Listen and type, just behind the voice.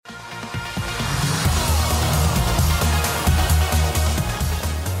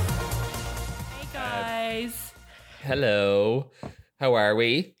Hello. How are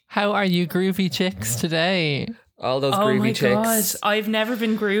we? How are you groovy chicks today? All those groovy chicks. Oh my god, I've never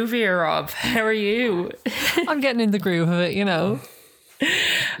been groovier, Rob. How are you? I'm getting in the groove of it, you know.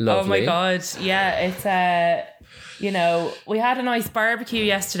 Lovely. Oh my god, yeah, it's we had a nice barbecue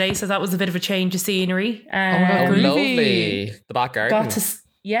yesterday, so that was a bit of a change of scenery. my God, groovy. Lovely. The back garden.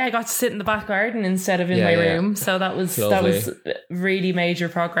 I got to sit in the back garden instead of in my room, so that was really major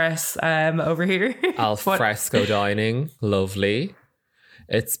progress over here. Al fresco dining. Lovely.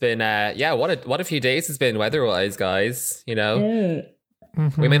 It's been what a few days it's been weather-wise, guys. You know,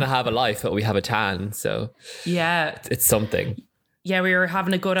 we may not have a life, but we have a tan, so yeah, it's something. Yeah, we were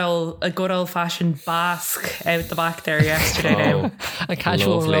having a good old fashioned bask out the back there yesterday. Now. A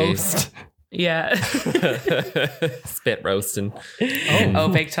casual roast. Yeah. Spit roasting. Oh,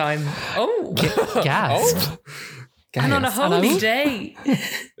 big time. Oh. Gasp. And on a holy day.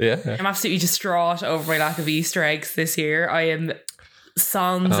 Yeah. I'm absolutely distraught over my lack of Easter eggs this year. I am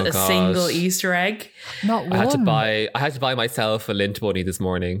sans a single Easter egg. Not one. I had to buy myself a lint bunny this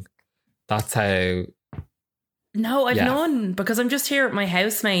morning. That's how. No, I've none, because I'm just here at my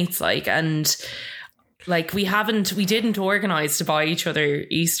housemates, we didn't organise to buy each other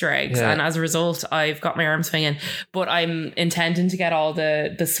Easter eggs, and as a result I've got my arms swinging, but I'm intending to get all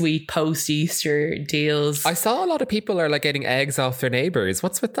the sweet post-Easter deals. I saw a lot of people are like getting eggs off their neighbours.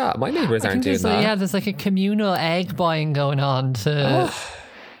 What's with that? My neighbours aren't doing that. Yeah, there's like a communal egg buying going on to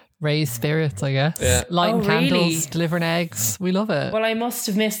raise spirits, I guess. Yeah. Lighting candles, really? Delivering eggs. We love it. Well, I must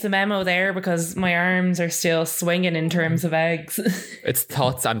have missed the memo there, because my arms are still swinging in terms of eggs. It's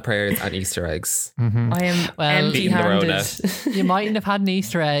thoughts and prayers and Easter eggs. Mm-hmm. I am empty-handed. You mightn't have had an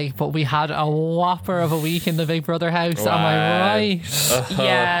Easter egg, but we had a whopper of a week in the Big Brother house. Wow. Am I right?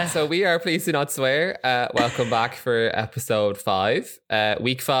 Yeah. So we are Please Do Not Swear. Welcome back for episode 5,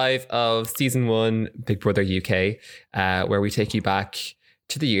 week 5 of season 1 Big Brother UK, where we take you back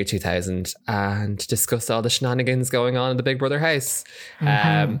to the year 2000 and discuss all the shenanigans going on in the Big Brother house.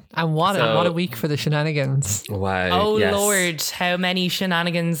 And what a week for the shenanigans. Wow. Oh, yes. Lord, how many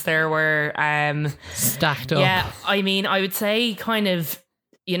shenanigans there were. Stacked up. Yeah, I mean, I would say kind of,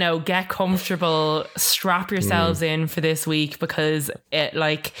 get comfortable, strap yourselves in for this week, because I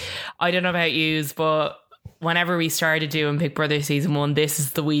don't know about yous, but whenever we started doing Big Brother season 1, this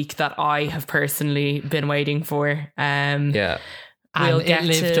is the week that I have personally been waiting for. And it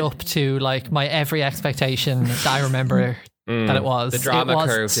lived up to my every expectation that I remember that it was. The drama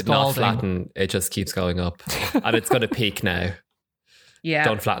curve did not flatten. It just keeps going up. And it's going to peak now. Yeah.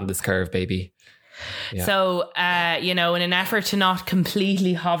 Don't flatten this curve, baby. Yeah. So, in an effort to not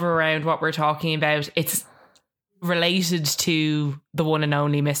completely hover around what we're talking about, it's related to the one and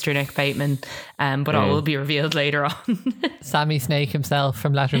only Mr. Nick Bateman, but it will be revealed later on. Sammy Snake himself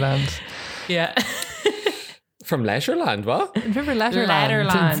from Letterland. Yeah. From Leisureland, what? Remember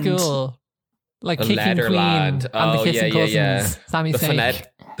Letterland in school? Kicking Letterland. Queen and the Kissing Cousins. Sammy Snake.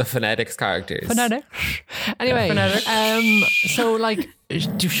 The phonetics characters. Anyway, so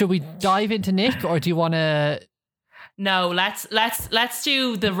should we dive into Nick, or do you want to? No, let's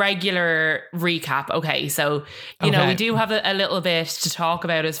do the regular recap. Okay, so we do have a little bit to talk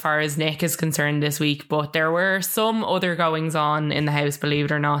about as far as Nick is concerned this week, but there were some other goings on in the house, believe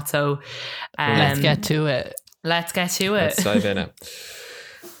it or not. So let's get to it. Let's dive in it.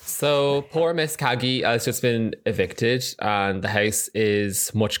 So poor Miss Kagi has just been evicted, and the house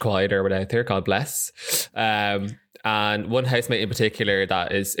is much quieter without her. God bless. And one housemate in particular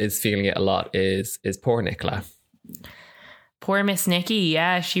that is feeling it a lot is poor Nicola. Poor Miss Nikki.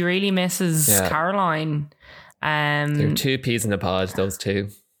 Yeah, she really misses Caroline. They're 2 peas in a pod, those two.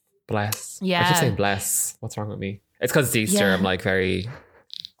 Bless. Yeah. I keep saying bless. What's wrong with me? It's because it's Easter. Yeah. I'm very...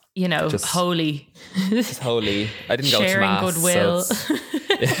 just holy. Just holy. I didn't go to sharing mass. Goodwill. So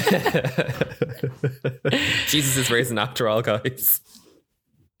Jesus is risen after all, guys.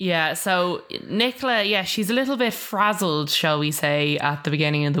 Yeah, so Nicola, she's a little bit frazzled, shall we say, at the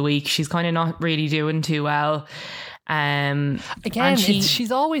beginning of the week. She's kind of not really doing too well. Again,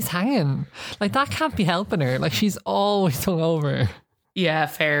 she's always hanging. That can't be helping her. She's always hungover. Yeah,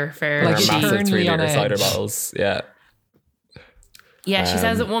 fair. She's massive 3-litre cider edge. bottles. Yeah. Yeah, she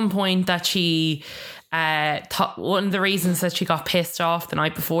says at one point that she thought one of the reasons that she got pissed off the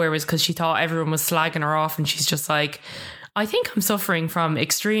night before was because she thought everyone was slagging her off, and she's just like, I think I'm suffering from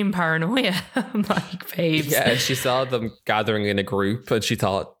extreme paranoia. I'm like, babes. Yeah, she saw them gathering in a group, and she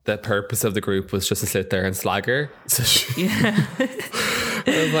thought the purpose of the group was just to sit there and slag her. So she,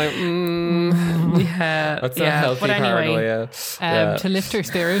 was like, that's a healthy paranoia. To lift her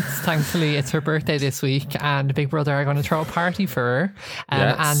spirits, thankfully, it's her birthday this week, and Big Brother are going to throw a party for her.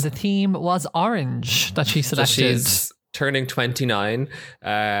 And the theme was orange that she selected. So she's turning 29,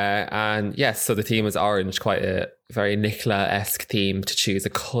 and yes, so the theme was orange, quite a very Nicola-esque theme to choose a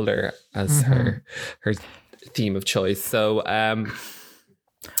colour as her theme of choice. So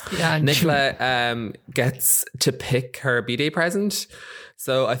Nicola gets to pick her B-Day present.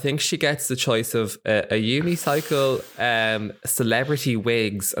 So I think she gets the choice of a unicycle, celebrity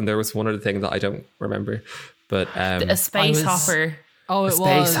wigs, and there was one other thing that I don't remember, but a space hopper. Oh, it space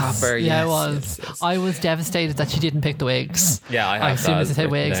was. Hopper, yeah, it was. Yes. I was devastated that she didn't pick the wigs. Yeah, I have. As soon as it said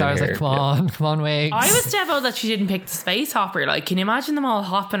wigs, I was like, come on, wigs. I was devo that she didn't pick the space hopper. Like, can you imagine them all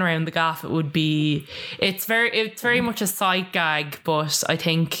hopping around the gaff? It would be. It's very much a sight gag, but I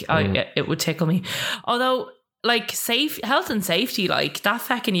think it would tickle me. Although, like, health and safety, like that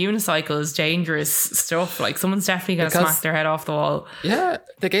fucking unicycle is dangerous stuff. Like, someone's definitely going to smack their head off the wall. Yeah,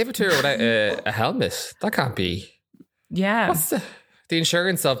 they gave it to her without a helmet. That can't be. Yeah. The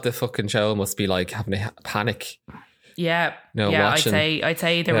insurance of the fucking show must be like having a panic. Yeah. Watching. I'd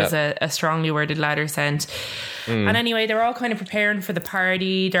say there was a strongly worded letter sent. And anyway, they're all kind of preparing for the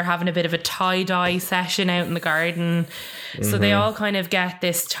party. They're having a bit of a tie-dye session out in the garden. So they all kind of get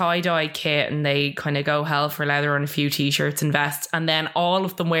this tie-dye kit and they kind of go hell for leather on a few t-shirts and vests. And then all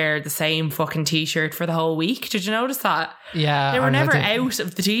of them wear the same fucking t-shirt for the whole week. Did you notice that? Yeah. They were never out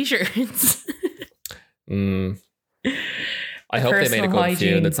of the t-shirts. I hope they made a good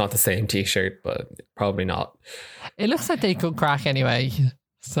view and it's not the same t-shirt, but probably not. It looks like they could crack anyway.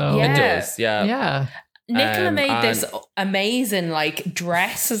 So It does, yeah. Yeah. Nicola made this amazing like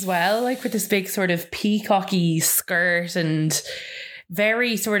dress as well, like with this big sort of peacocky skirt and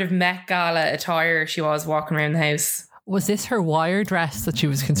very sort of Met Gala attire she was walking around the house. Was this her wire dress that she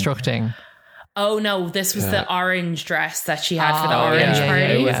was constructing? Oh no, this was the orange dress that she had for the orange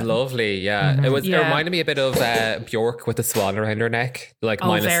party. It was lovely, yeah. It reminded me a bit of Bjork with the swan around her neck, like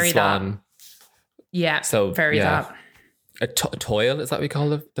minus the swan. That. Yeah, so very that. A toil, is that what we call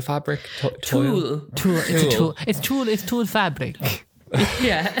the fabric? Tulle. It's tulle fabric.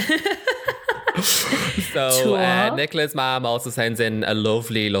 Yeah. So Nicola's mom also sends in a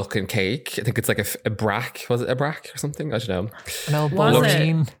lovely looking cake. I think it's like a brack. Was it a brack or something? I don't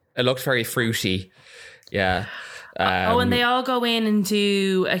know. It looked very fruity. Yeah. And they all go in and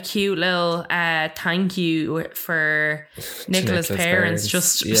do a cute little thank you for Nicola's parents.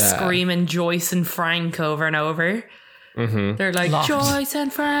 Just screaming Joyce and Frank over and over. They're like, locked. Joyce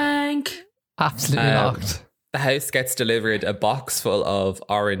and Frank. Absolutely locked. The house gets delivered a box full of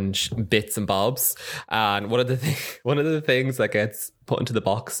orange bits and bobs, and one of the things that gets put into the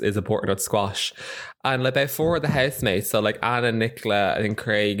box is a butternut squash. And about 4 of the housemates, so like Anna, Nicola, I think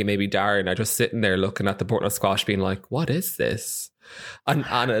Craig and maybe Darren, are just sitting there looking at the butternut squash being like, what is this? And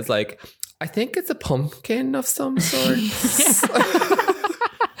Anna is like, I think it's a pumpkin of some sort.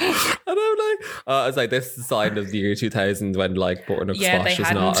 And I'm like, I was like, this is the sign of the year 2000 when like butternut squash is not as...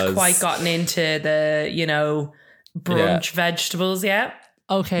 Yeah, they hadn't quite gotten into the, brunch vegetables yet.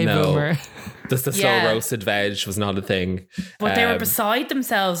 Okay, boomer. The slow roasted veg was not a thing. But they were beside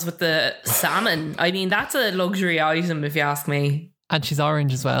themselves with the salmon. I mean, that's a luxury item if you ask me. And she's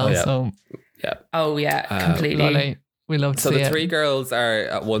orange as well, so... Yeah. Oh, yeah, completely. Lovely. We love to see it. So the 3 girls are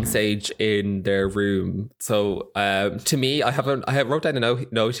at one stage in their room. So to me, I wrote down a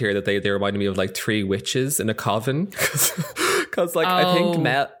note here that they reminded me of like 3 witches in a coven. Because like I think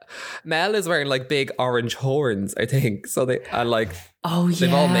Mel is wearing like big orange horns, I think. So they've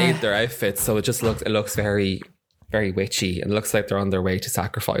all made their outfits. So it looks very, very witchy, and it looks like they're on their way to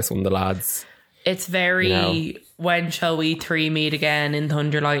sacrifice one of the lads. It's very, when shall we 3 meet again in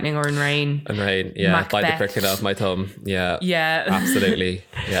thunder, lightning or in rain? In rain, yeah. Macbeth. By the prickling of my thumb. Yeah. Yeah. Absolutely.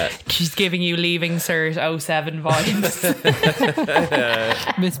 Yeah. She's giving you Leaving Cert 07 vibes.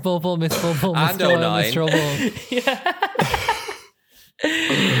 Miss Bubble, and Miss Trouble. Yeah.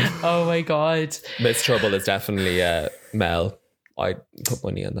 Oh my God. Miss Trouble is definitely Mel. I'd put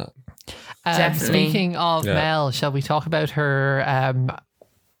money on that. Definitely. Speaking of Mel, shall we talk about her...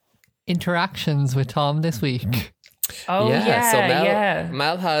 interactions with Tom this week? So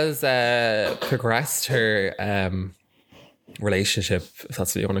Mel has progressed her relationship, if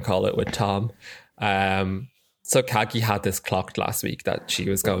that's what you want to call it, with Tom. So Kagi had this clocked last week that she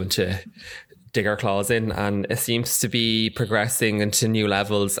was going to dig her claws in, and it seems to be progressing into new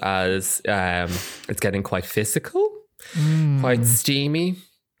levels as it's getting quite physical, quite steamy.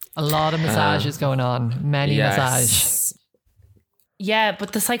 A lot of massages going on. Many massages. Yeah,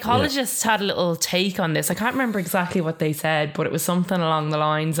 but the psychologists had a little take on this. I can't remember exactly what they said, but it was something along the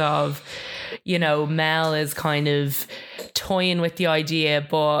lines of, you know, Mel is kind of toying with the idea,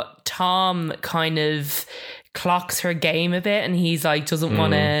 but Tom kind of clocks her game a bit, and he's like, doesn't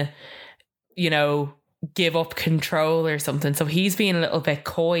want to, you know, give up control or something. So he's being a little bit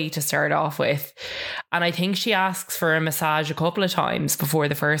coy to start off with. And I think she asks for a massage a couple of times before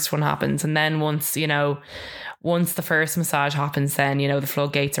the first one happens. And then once the first massage happens, then, you know, the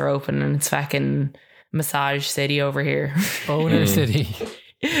floodgates are open and it's fucking massage city over here. Boner City.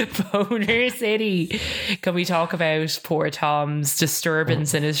 Boner City. Can we talk about poor Tom's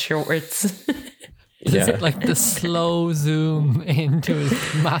disturbance in his shorts? Is it like the slow zoom into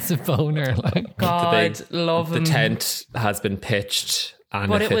his massive boner? Like, God, love him. The tent has been pitched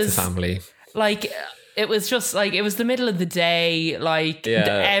and it fits the family. Like, it was just like, it was the middle of the day. Like,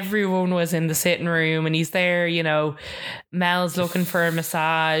 everyone was in the sitting room and he's there, you know. Mel's looking for a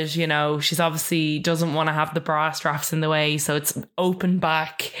massage, you know. She's obviously doesn't want to have the bra straps in the way, so it's open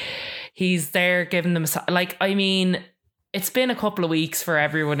back. He's there giving the massage. Like, I mean, it's been a couple of weeks for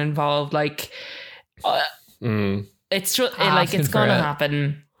everyone involved. Like, it's just like it's gonna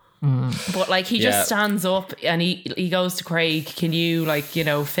happen. But like he just stands up and he goes to Craig, can you, like, you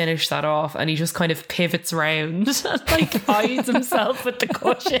know, finish that off? And he just kind of pivots around and like hides himself with the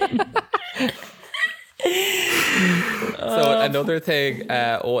cushion. So another thing,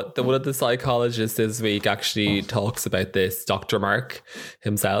 one of the psychologists this week actually talks about this, Dr. Mark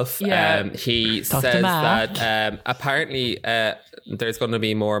himself. He Dr. says Mark. that apparently there's going to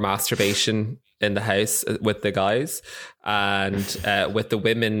be more masturbation in the house with the guys, and with the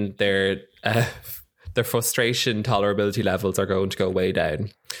women, their frustration tolerability levels are going to go way down.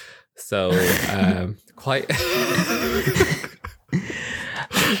 So quite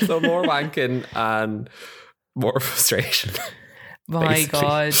so more wanking and more frustration. My basically.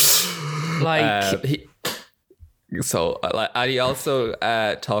 God, like and he also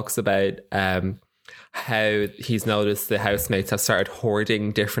talks about how he's noticed the housemates have started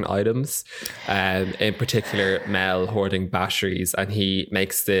hoarding different items, in particular Mel hoarding batteries, and he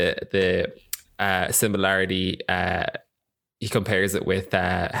makes the similarity, he compares it with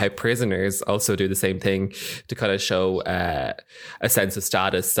how prisoners also do the same thing to kind of show a sense of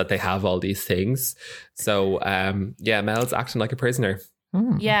status, that they have all these things. So Mel's acting like a prisoner.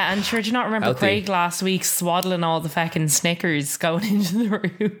 Yeah, and sure, do you not remember Craig last week swaddling all the fucking Snickers going into the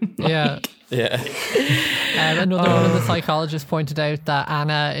room? Another one of the psychologists pointed out that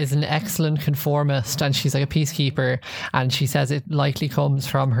Anna is an excellent conformist and she's like a peacekeeper, and she says it likely comes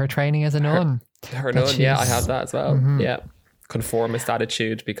from her training as a nun. Her nun, I have that as well. Conformist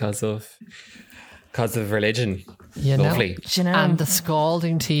attitude because of religion. Lovely. And the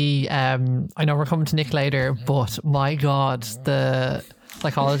scalding tea, I know we're coming to Nick later, but my God, the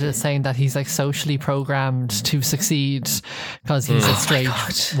psychologist saying that he's like socially programmed to succeed because he's a straight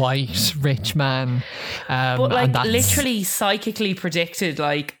white rich man, but like literally psychically predicted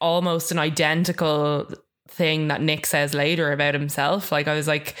like almost an identical thing that Nick says later about himself. Like, I was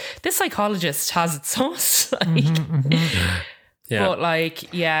like, this psychologist has it sus. But like,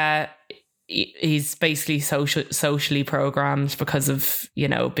 he's basically socially programmed because of, you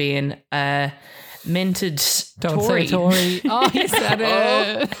know, being a minted Tory. Say Tory. Oh, he said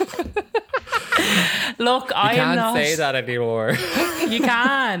it. Look, I am not. You can't say that anymore. You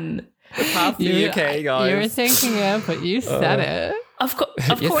can. Half the UK, guys. You were thinking it, but you said it. Of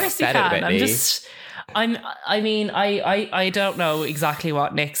course you can. I don't know exactly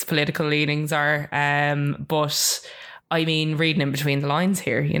what Nick's political leanings are, but I mean, reading in between the lines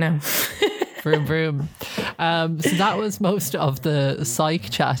here, you know. Vroom, vroom. So that was most of the psych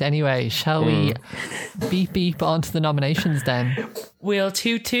chat anyway. Shall we beep beep onto the nominations then? We'll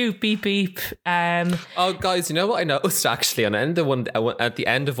toot toot beep beep. Oh, guys, you know what I noticed actually at the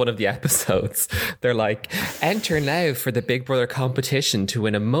end of one of the episodes, they're like, enter now for the Big Brother competition to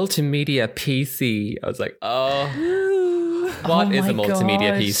win a multimedia PC. I was like, what is a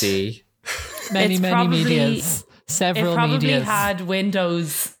multimedia PC? Many medias. Several it probably medias. Had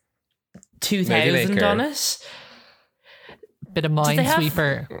Windows 2000 on it. Bit of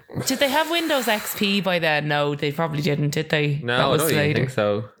Minesweeper. Did they have Windows XP by then? No, they probably didn't, did they? No, I don't even think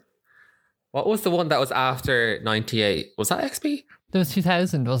so. What was the one that was after 98? Was that XP? There was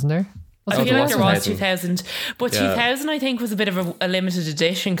 2000, wasn't there? I feel like there was 2000. But 2000, I think, was a bit of a limited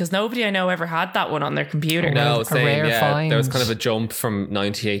edition because nobody I know ever had that one on their computer. No, same, a rare find. There was kind of a jump from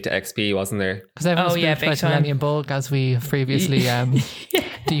 98 to XP, wasn't there? Because everyone spoke about Millennium Bug, as we previously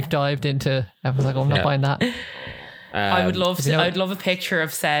deep dived into. Everyone's like, I'm not buying that. I would love to. I'd love a picture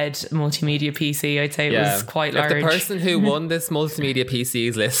of said multimedia PC. I'd say it was quite large. If the person who won this multimedia PC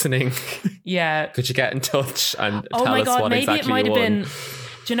is listening, yeah, could you get in touch and tell my us God, what maybe exactly it might you have won? been.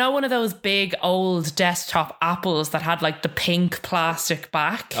 Do you know one of those big old desktop Apples that had like the pink plastic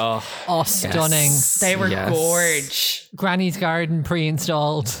back? Oh, stunning. They were gorge. Granny's Garden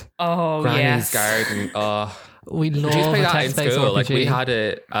pre-installed. Oh, Granny's Garden. Oh. We love Did you play a that in text-based school? RPG. Like we had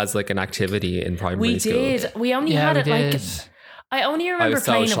it as like an activity in primary school. We did. We only had it like... I only remember was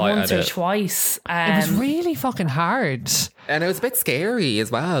so playing it shy once at or it. twice. It was really fucking hard. And it was a bit scary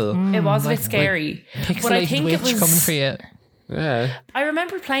as well. It was a bit scary. But I Pixelated think witch it was... coming for you. Yeah. I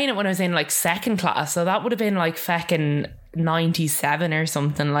remember playing it when I was in like second class, so that would have been like feckin' 97 or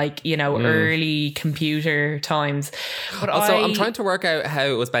something, like, you know, early computer times. But Also, I'm trying to work out how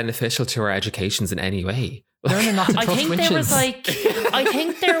it was beneficial to our educations in any way. Learning not to I trust think witches. there was like I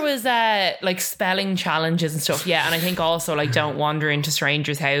think there was like spelling challenges and stuff, yeah, and I think also like don't wander into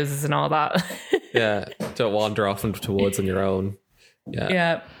strangers' houses and all that. Yeah. Don't wander off into the woods on your own.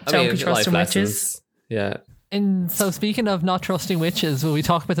 Yeah. Don't be life trusting witches. lessons. Yeah. And so speaking of not trusting witches, will we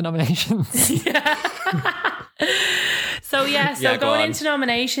talk about the nominations? So Yeah, go going on. into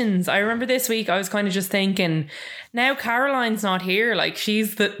nominations, I remember this week I was kind of just thinking, now Caroline's not here, like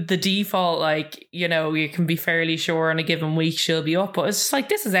she's the default, like, you know, you can be fairly sure on a given week she'll be up, but it's just like,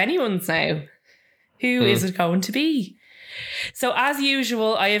 this is anyone's now. Who is it going to be? So as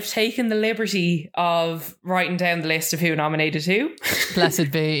usual, I have taken the liberty of writing down the list of who nominated who.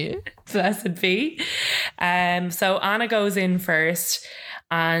 Blessed be. Blessed be. So Anna goes in first,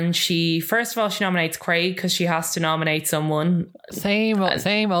 and she nominates Craig because she has to nominate someone. Same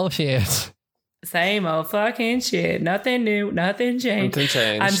old shit. Same old fucking shit. Nothing new, nothing changed. Nothing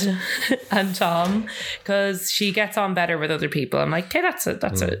changed. And Tom, because she gets on better with other people. I'm like, okay, that's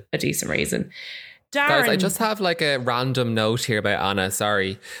a decent reason. Darren, Guys, I just have like a random note here about Anna.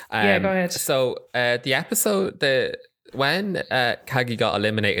 Sorry. Go ahead. So the episode, when Kagi got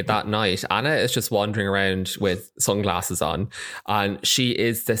eliminated that night, Anna is just wandering around with sunglasses on, and she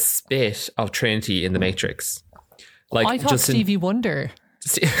is the spit of Trinity in the Matrix. Like, I thought just Stevie Wonder.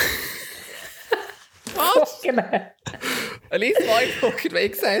 At least my fucking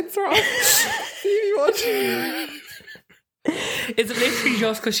makes sense, right? Stevie Wonder. is it literally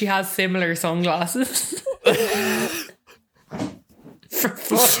just because she has similar sunglasses? For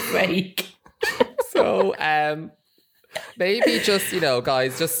fuck's sake. So, maybe just, you know,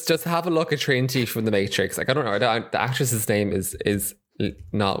 guys, just have a look at Trinity from the Matrix. Like, I don't know, the actress's name is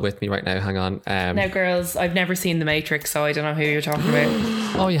not with me right now. Hang on. Now, girls, I've never seen The Matrix, so I don't know who you're talking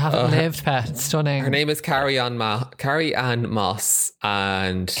about. Oh, you haven't lived, Pat. It's stunning. Her name is Carrie Ann Moss,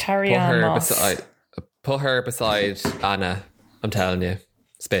 and Carrie Ann Moss. Put her beside Anna. I'm telling you,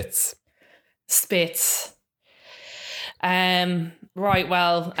 spits. Right,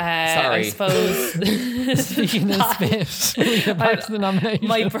 well, Sorry. I suppose. Speaking of spit, we get back to the nomination.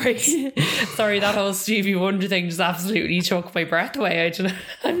 My brain. Sorry, that whole Stevie Wonder thing just absolutely took my breath away.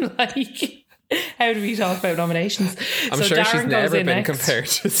 I'm like, how do we talk about nominations? I'm sure Darren she's goes never in been next. compared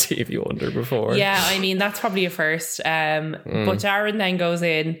to Stevie Wonder before. Yeah, I mean, that's probably a first. But Darren then goes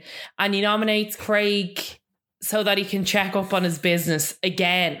in and he nominates Craig so that he can check up on his business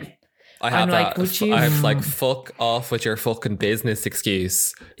again. I have I'm that. like, would you- I have like, fuck off with your fucking business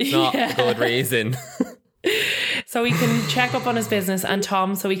excuse. It's not a good reason. So he can check up on his business, and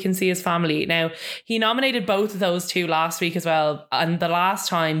Tom so he can see his family. Now, he nominated both of those two last week as well. And the last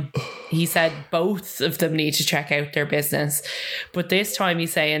time he said both of them need to check out their business. But this time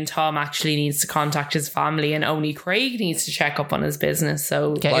he's saying Tom actually needs to contact his family and only Craig needs to check up on his business.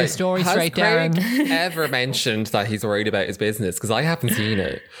 So Get your story has straight, Craig Darren. ever mentioned that he's worried about his business? Because I haven't seen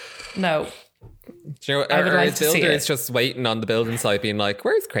it. no. Do you know, I would like his to see builders it. just waiting on the building site being like,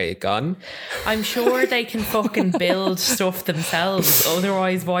 where's Craig gone? I'm sure they can fucking build stuff themselves.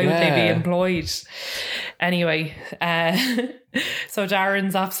 Otherwise, why would they be Yeah. employed? Anyway, so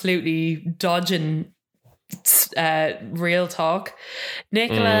Darren's absolutely dodging real talk.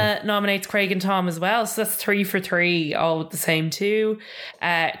 Nicola nominates Craig and Tom as well. So that's 3 for 3, all with the same two.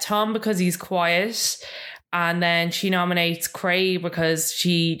 Tom because he's quiet. And then she nominates Craig because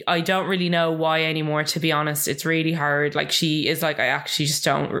I don't really know why anymore, to be honest. It's really hard. Like, she is like, I actually just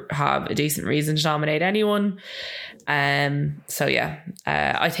don't have a decent reason to nominate anyone. So yeah,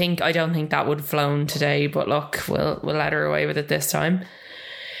 I don't think that would have flown today, but look, we'll let her away with it this time.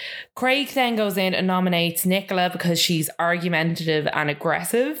 Craig then goes in and nominates Nicola because she's argumentative and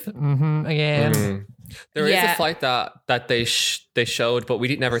aggressive. Again. There is Yeah. a fight that they showed, but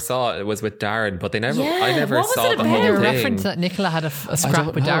we never saw it. It was with Darren, but they never. Yeah, I never what was saw it the about? whole They thing. referenced that Nicola had a scrap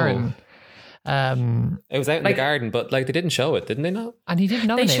don't with know. Darren. It was out in the garden, but like they didn't show it, didn't they? Not. And he didn't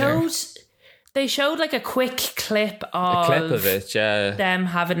nominate her. They showed like a quick clip of it, yeah. them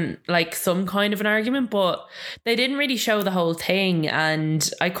having like some kind of an argument, but they didn't really show the whole thing, and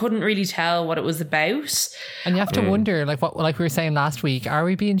I couldn't really tell what it was about. And you have to wonder, like we were saying last week, are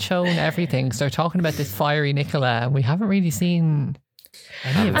we being shown everything? Because they're talking about this fiery Nicola, and we haven't really seen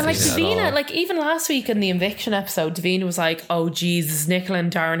any of it. And like Davina, like even last week in the eviction episode, Davina was like, "Oh Jesus, Nicola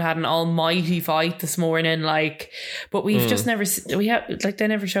and Darren had an almighty fight this morning." Like, but we've just never they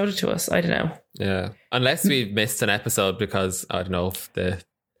never showed it to us. I don't know. Yeah, unless we've missed an episode because I don't know if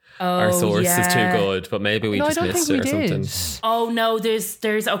our source is too good, but maybe we just missed it or something. Oh no, there's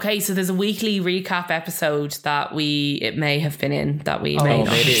okay, so there's a weekly recap episode that it may have been in that we may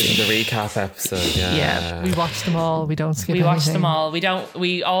not. Maybe it's the recap episode. Yeah, we watched them all. We don't skip. We watched them all.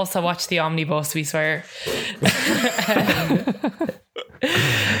 We also watched the omnibus. We swear.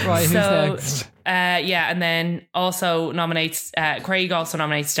 Right, who's next? And then also Craig also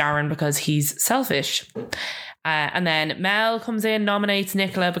nominates Darren because he's selfish. And then Mel comes in, nominates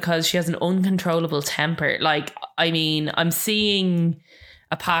Nicola because she has an uncontrollable temper. Like, I mean, I'm seeing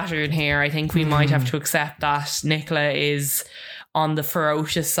a pattern here. I think we might have to accept that Nicola is on the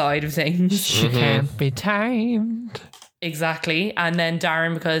ferocious side of things. She can't be tamed. Exactly. And then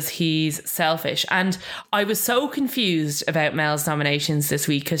Darren because he's selfish. And I was so confused about Mel's nominations this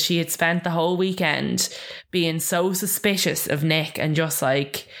week because she had spent the whole weekend being so suspicious of Nick and just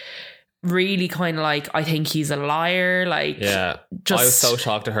like really kind of like, I think he's a liar. Like, yeah, I was so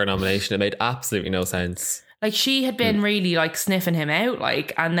shocked at her nomination. It made absolutely no sense. Like she had been really like sniffing him out,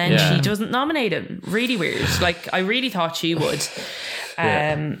 like, and then she doesn't nominate him. Really weird. Like I really thought she would.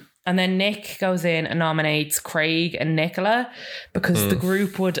 And then Nick goes in and nominates Craig and Nicola because the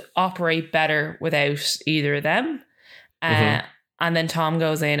group would operate better without either of them. And then Tom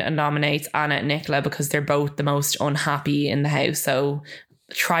goes in and nominates Anna and Nicola because they're both the most unhappy in the house. So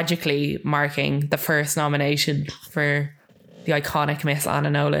tragically marking the first nomination for the iconic Miss Anna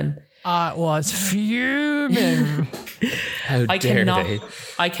Nolan. I was fuming. How dare they?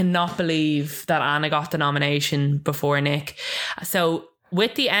 I cannot believe that Anna got the nomination before Nick. So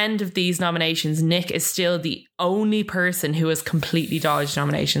with the end of these nominations, Nick is still the only person who has completely dodged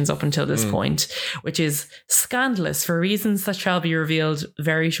nominations up until this point, which is scandalous for reasons that shall be revealed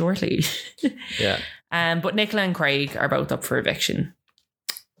very shortly. Yeah. But Nicola and Craig are both up for eviction.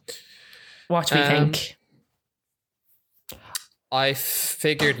 What do we think? I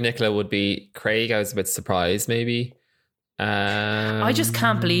figured Nicola would be. Craig, I was a bit surprised maybe. I just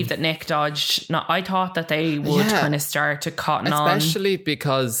can't believe that Nick dodged. No, I thought that they would kind of start to cotton on. Especially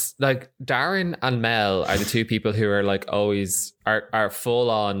because like Darren and Mel are the two people who are like always are full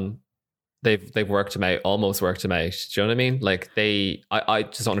on. They've worked him out, almost worked him out. Do you know what I mean? Like I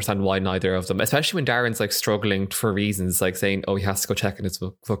just don't understand why neither of them, especially when Darren's like struggling for reasons, like saying, oh, he has to go check in his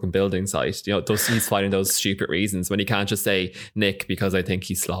fucking building site. You know, he's finding those stupid reasons when he can't just say Nick because I think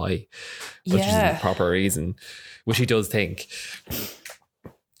he's sly, which is the proper reason, which he does think.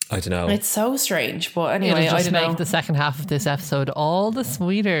 I don't know. It's so strange, but anyway, it'll just I don't make know. the second half of this episode all the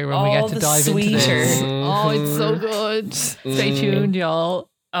sweeter when we get to dive into this. Oh, it's so good. Stay tuned, y'all.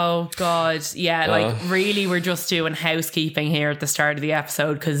 Oh God, yeah, like really we're just doing housekeeping here at the start of the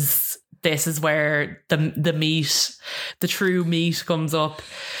episode because this is where the meat, the true meat comes up.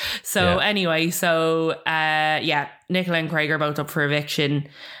 So anyway, Nicola and Craig are both up for eviction.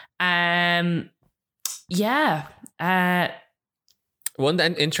 One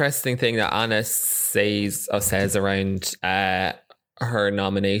interesting thing that Anna says around her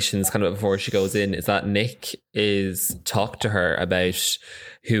nominations kind of before she goes in is that Nick is talked to her about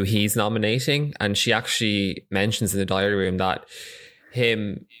who he's nominating, and she actually mentions in the diary room that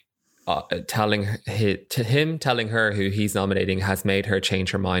him telling her who he's nominating has made her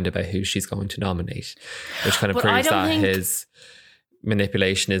change her mind about who she's going to nominate, which kind of proves that his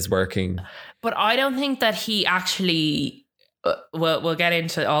manipulation is working. But I don't think that he actually we'll get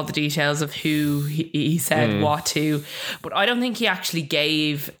into all the details of who he said what to, but I don't think he actually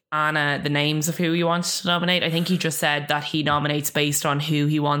gave Anna the names of who he wants to nominate. I think he just said that he nominates based on who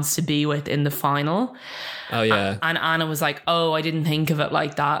he wants to be with in the final. Oh yeah. And Anna was like, oh, I didn't think of it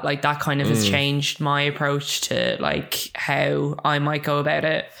like that. Like that kind of has changed my approach to like how I might go about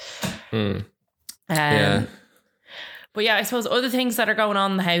it. But yeah, I suppose other things that are going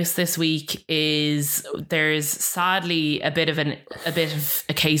on in the house this week is there's sadly a bit of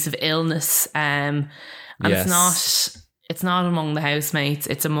a case of illness, and it's not among the housemates;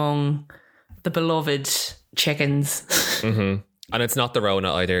 it's among the beloved chickens. And it's not the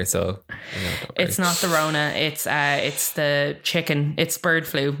Rona either, so it's not the Rona. It's the chicken. It's bird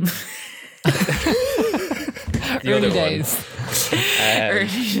flu. The Early other days. Early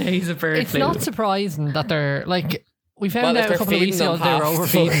days of bird It's flu. not surprising that they're like, we found Well, if out a they're couple of weeks feeding ago them they were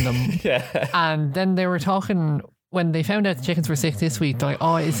half the overfeeding them. Yeah. And then they were talking when they found out the chickens were sick this week. They're like,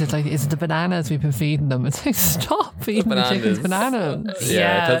 "Oh, is it the bananas we've been feeding them?" It's like, stop feeding the chickens bananas. Yeah,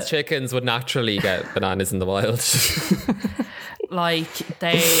 Yeah. because chickens would naturally get bananas in the wild. Like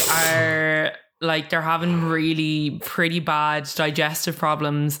they are like they're having really pretty bad digestive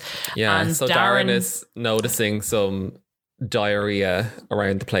problems. Yeah, And so Darren is noticing some diarrhea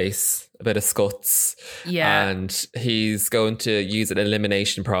around the place, a bit of scuts. Yeah. And he's going to use an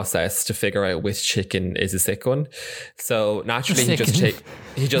elimination process to figure out which chicken is a sick one. So naturally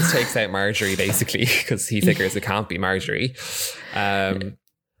he just takes out Marjorie basically because he figures it can't be Marjorie. Can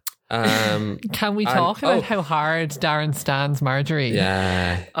we talk about how hard Darren stands Marjorie?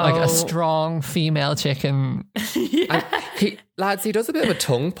 Yeah. Like a strong female chicken. And he does a bit of a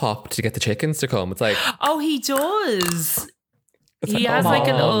tongue pop to get the chickens to come. It's like, Oh, he does. it's He has like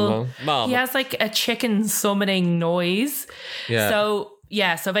a little. Mom. He has like a chicken summoning noise. Yeah.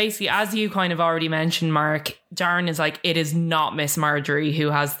 So basically, as you kind of already mentioned, Mark, Darren is like, it is not Miss Marjorie who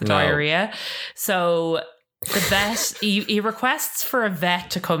has the No. diarrhea. So the vet, he requests for a vet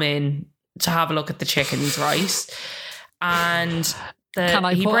to come in to have a look at the chickens, right? And Can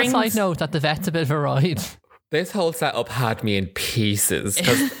I put a side note that the vet's a bit of a ride? This whole setup had me in pieces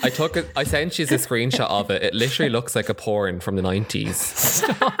because I sent you a screenshot of it. It literally looks like a porn from the 90s.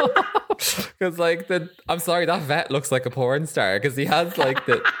 Because I'm sorry, that vet looks like a porn star because he has like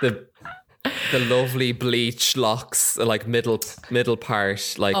the lovely bleach locks, like middle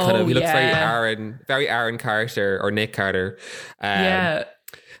part, like kind of. He looks very Aaron Carter or Nick Carter. Yeah.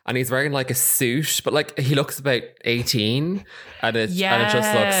 And he's wearing like a suit, but like he looks about 18, and it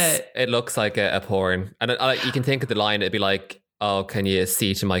just looks like a porn. And you can think of the line, it'd be like, "Oh, can you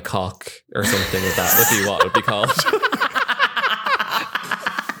see to my cock?" or something like that. Would be what it would be called.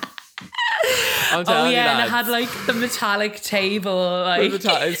 I'm telling you, and it lads. had like the metallic table. Like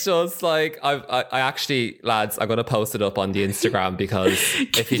It's just like I actually, lads, I'm gonna post it up on the Instagram because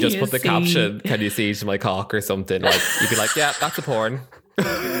if you just put the caption, "Can you see to my cock?" or something, like you'd be like, "Yeah, that's a porn."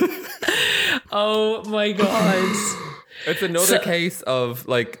 oh my god. It's another case of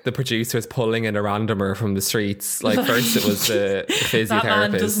like the producers pulling in a randomer from the streets. Like first it was the That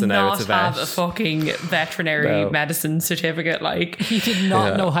man does physiotherapist, and now not it's a vet. have a fucking veterinary medicine certificate. Like He did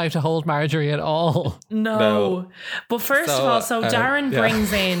not know how to hold Marjorie at all. no. But first of all, Darren yeah.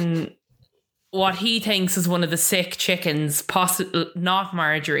 brings in what he thinks is one of the sick chickens, not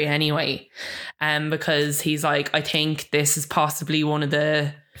Marjorie anyway, because he's like, I think this is possibly one of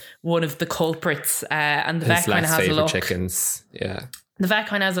the culprits, and the vet kind of has a look. Chickens, yeah. The vet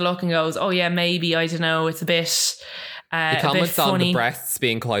kind of has a look and goes, "Oh yeah, maybe, I don't know. It's a bit." He comments on the breasts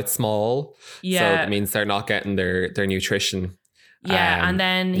being quite small, so it means they're not getting their nutrition. Yeah, and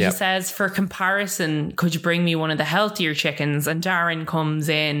then he says, for comparison, could you bring me one of the healthier chickens? And Darren comes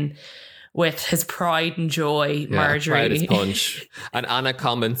in with his pride and joy, Marjorie. Pride as punch. And Anna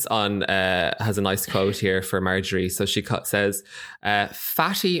comments on, has a nice quote here for Marjorie. So she says,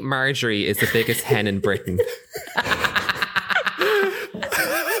 "Fatty Marjorie is the biggest hen in Britain."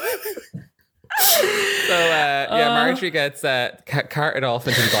 Marjorie gets carted off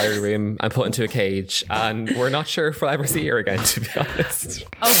into the diary room and put into a cage, and we're not sure if we'll ever see her again, to be honest.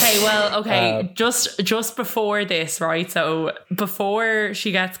 Okay. Just before this, right? So before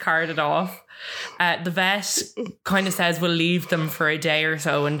she gets carted off, the vet kind of says we'll leave them for a day or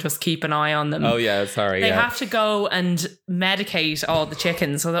so and just keep an eye on them. Oh yeah, sorry. They have to go and medicate all the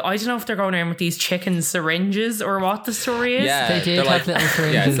chickens. So I don't know if they're going around with these chicken syringes or what the story is. Yeah, they did have little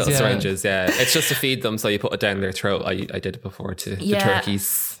syringes. Yeah, syringes. Yeah, it's just to feed them, so you put it down their throat. I did it before to the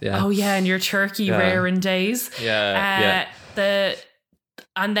turkeys. Yeah. Oh yeah, and your turkey rearing days. Yeah.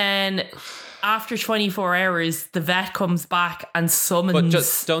 And then after 24 hours, the vet comes back and summons But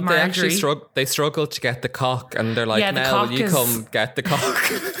just don't Marjorie. they actually struggle? They struggle to get the cock, and they're like, "Mel, will you come get the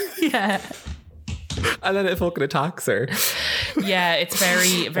cock?" Yeah. And then it fucking attacks her. Yeah, it's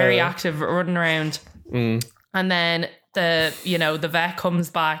very, very active running around. And then the vet comes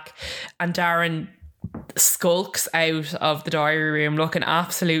back, and Darren skulks out of the diary room looking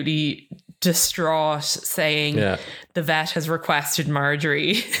absolutely distraught, saying the vet has requested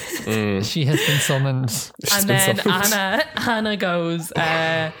Marjorie. She has been summoned. And then Anna goes,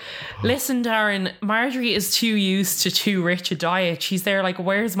 "Listen, Darren, Marjorie is too used to too rich a diet. She's there like,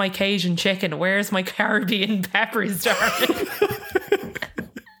 where's my Cajun chicken? Where's my Caribbean peppers, Darren?"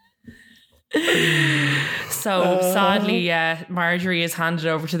 So sadly, Marjorie is handed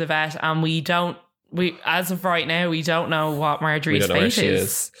over to the vet, and as of right now, we don't know what Marjorie's fate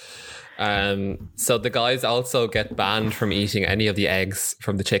is. So the guys also get banned from eating any of the eggs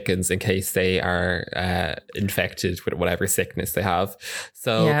from the chickens in case they are infected with whatever sickness they have.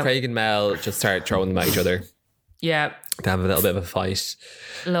 So Yeah. Craig and Mel just start throwing them at each other. Yeah. They have a little bit of a fight.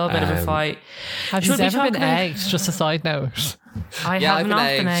 A little bit of a fight. Have you Should we ever talk been about- egged? Just a side note. I Yeah, have I've not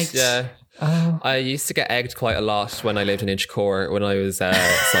been egged. Yeah. I used to get egged quite a lot when I lived in Inchicore when I was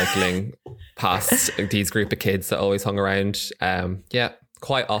cycling past these group of kids that always hung around. Yeah,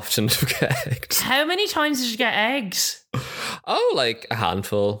 quite often to get egged. How many times did you get egged? Oh, like a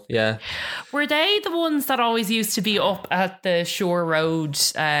handful. Yeah. Were they the ones that always used to be up at the Shore Road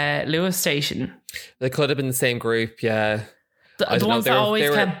Lewis station? They could have been the same group. Yeah. The I don't know, ones they that were- always they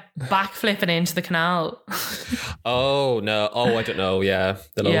were- kept backflipping into the canal. Oh, no. Oh, I don't know. Yeah.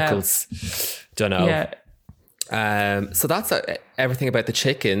 The Yeah. locals. Don't know. Yeah. So that's everything about the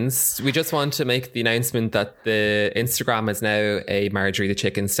chickens. We just want to make the announcement that the Instagram is now a Marjorie the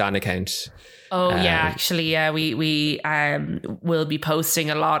Chicken Stan account. Oh yeah, actually, yeah, we will be posting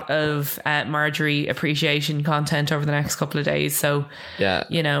a lot of Marjorie appreciation content over the next couple of days. So Yeah.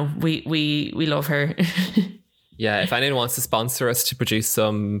 you know, we love her. Yeah, if anyone wants to sponsor us to produce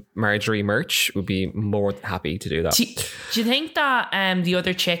some Marjorie merch, we'd be more than happy to do that. do you think that the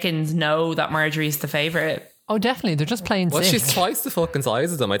other chickens know that Marjorie's the favourite? Oh, definitely. They're just plain Well, sick. she's twice the fucking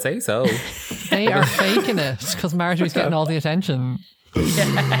size of them, I'd say so. They are faking it because Marjorie's getting all the attention.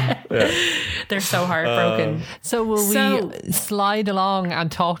 They're so heartbroken. So will So- we slide along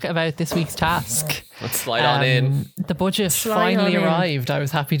and talk about this week's task? Let's slide on in. The budget Slide finally on in. arrived. I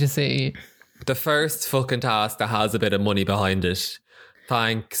was happy to see. The first fucking task that has a bit of money behind it.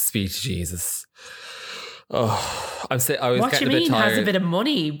 Thanks be to Jesus. Oh, I was What do getting you a bit mean tired. has a bit of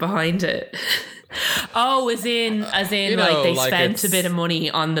money behind it? Oh, as in You know, like they like spent it's- a bit of money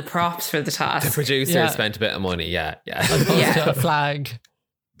on the props for the The task. producer Yeah. spent a bit of money. Yeah. Yeah. A flag.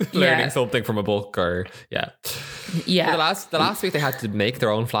 Learning Yeah. something from a book or yeah. Yeah. The last week they had to make their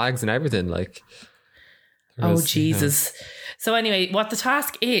own flags and everything. Like, there Oh was, Jesus. So anyway, what the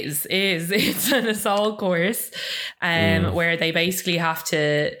task is it's an assault course where they basically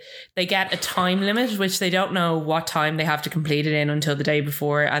they get a time limit, which they don't know what time they have to complete it in until the day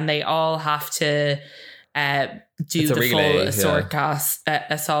before, and they all have to do It's a the relay, full yeah.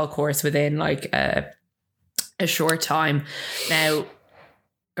 assault course within like a short time. Now,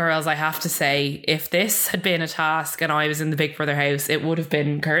 girls, I have to say, if this had been a task and I was in the Big Brother house, it would have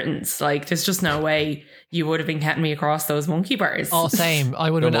been curtains. Like, there's just no way you would have been getting me across those monkey bars. Oh, same. I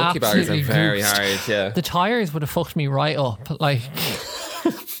would The have been monkey bars are absolutely very goosed. hard. Yeah. The tires would have fucked me right up. Like,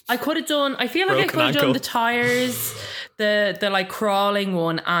 I could have done, I feel like I Broken could have done ankle. the tires, the like crawling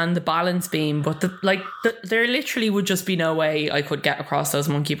one and the balance beam, but there literally would just be no way I could get across those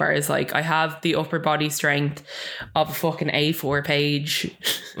monkey bars. Like, I have the upper body strength of a fucking A4 page.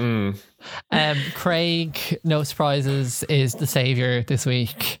 Craig, no surprises, is the savior this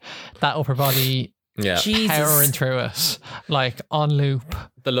week. That upper body Yeah. Jesus. powering through it, like on loop.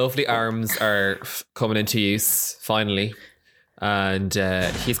 The lovely arms are coming into use finally. And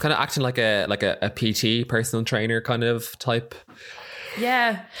he's kind of acting like a PT, personal trainer kind of type.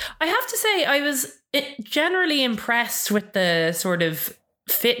 Yeah. I have to say, I was generally impressed with the sort of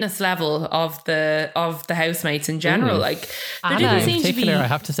fitness level of the housemates in general. Like, there Anna didn't in seem to be. particular, I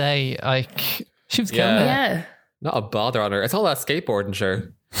have to say, like, she was killing Yeah. it. Yeah. Not a bother on her. It's all that skateboarding,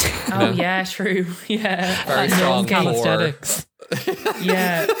 sure. Oh, yeah, true. Yeah. Very That strong core. calisthenics.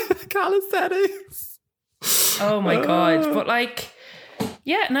 Yeah. Calisthenics. Oh my God. But like,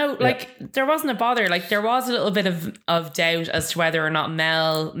 yeah, no, like there wasn't a bother. Like, there was a little bit of doubt as to whether or not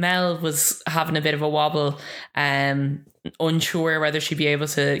Mel was having a bit of a wobble, unsure whether she'd be able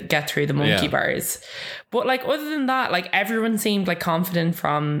to get through the monkey Yeah. bars. But like, other than that, like, everyone seemed like confident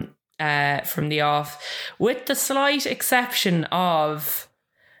from the off, with the slight exception of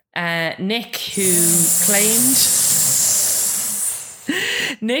Nick,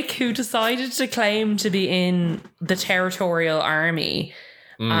 who decided to claim to be in the territorial army.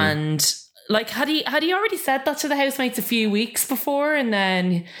 And like, had he already said that to the housemates a few weeks before? And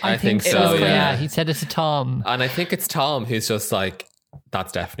then I think it so, was yeah. He said it to Tom. And I think it's Tom who's just like,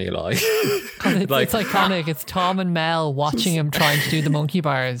 that's definitely a lie. It's iconic. It's Tom and Mel watching him trying to do the monkey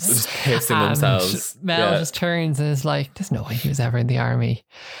bars. just pissing And themselves. Mel Yeah. just turns and is like, "There's no way he was ever in the army."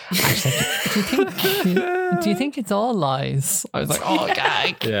 And she's like, do you think it's all lies? I was like, "Oh,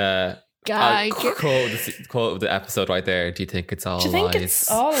 gag, Yeah. gag." Quote of the episode right there. Do you think it's all do you think lies?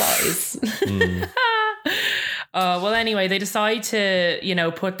 it's all lies? Well, anyway, they decide to,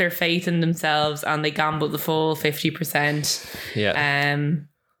 put their faith in themselves, and they gamble the full 50%. Yeah.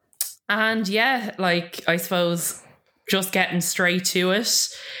 And yeah, like, I suppose just getting straight to it,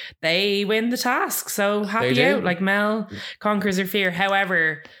 they win the task. So happy do. out. Like, Mel conquers her fear.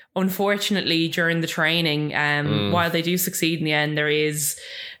 However, unfortunately, during the training, while they do succeed in the end, there is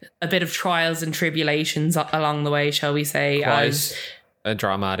a bit of trials and tribulations along the way, shall we say. Quite a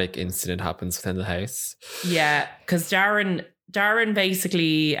dramatic incident happens within the house. Yeah, because Darren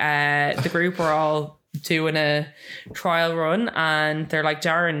basically, the group were all doing a trial run, and they're like,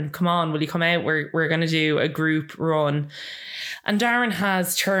 Darren, come on, will you come out? We're going to do a group run. And Darren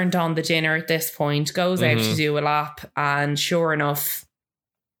has turned on the dinner at this point, goes out to do a lap, and sure enough,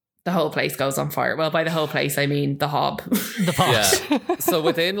 the whole place goes on fire. Well, by the whole place, I mean the hob. The pot. Yeah. So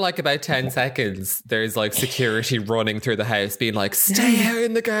within like about 10 seconds, there's like security running through the house being like, stay out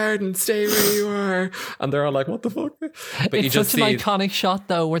in the garden, stay where you are. And they're all like, what the fuck? But It's you just such an see iconic shot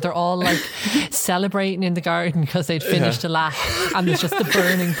though, where they're all like celebrating in the garden because they'd finished a lap, and there's just the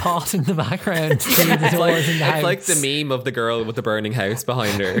burning pot in the background through the doors in the house. it's like the meme of the girl with the burning house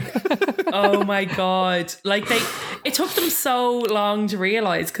behind her. Oh my God. Like, it took them so long to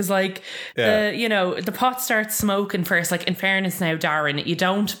realize, because like the pot starts smoking first. Like, in fairness now, Darren, you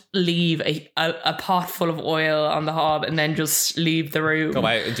don't leave a pot full of oil on the hob and then just leave the room. Go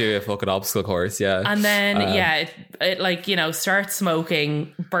out and do a fucking obstacle course, yeah. And then it like, starts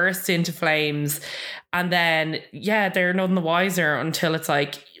smoking, bursts into flames, and then they're none the wiser until it's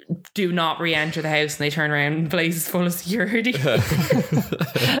like, do not re-enter the house, and they turn around and the place is full of security.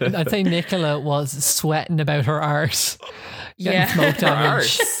 I'd say Nicola was sweating about her art. Yeah. Smoke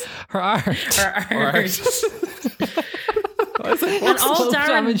damage. Her art. And all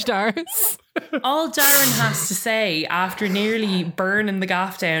damaged arts. All Darren has to say after nearly burning the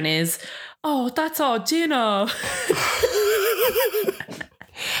gaff down is, "Oh, that's all dinner."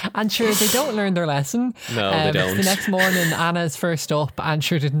 And sure, they don't learn their lesson. No, they don't. The next morning, Anna's first up, and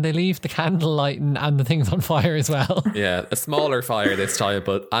sure, didn't they leave the candle lighting and the things on fire as well? Yeah, a smaller fire this time,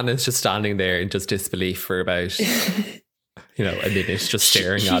 but Anna's just standing there in just disbelief for about, a minute, just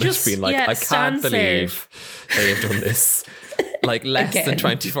staring at it, being like, I can't believe they have done this. Like, less than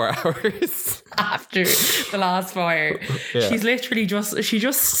 24 hours after the last fire. Yeah. She's literally she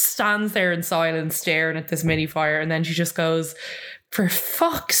just stands there in silence staring at this mini fire, and then she just goes, for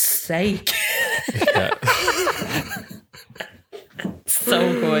fuck's sake. Yeah.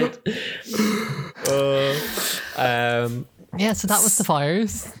 So good. So that was the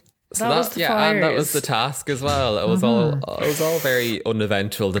fires. And that was the task as well. It was all very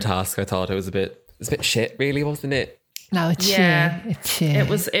uneventful, the task. I thought it was a bit shit, really, wasn't it? No, it's shit.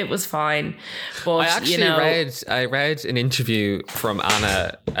 It was fine. But I actually read an interview from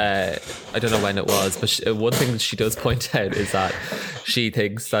Anna. I don't know when it was, but one thing that she does point out is that she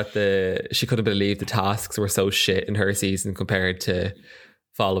thinks that she couldn't believe the tasks were so shit in her season compared to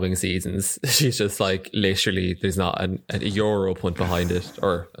following seasons. She's just like, literally, there's not a euro put behind it,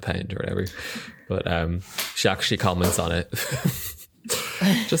 or a pound or whatever. But she actually comments on it.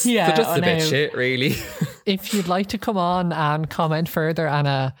 just a bit shit, really. If you'd like to come on and comment further,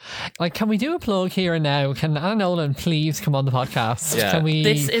 Anna, can we do a plug here and now? Can Anna Nolan please come on the podcast? Yeah. Can we?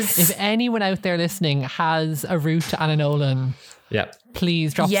 If anyone out there listening has a route to Anna Nolan,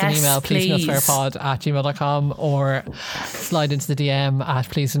 please drop us an email, pleasedonotswearpod@gmail.com, or slide into the DM at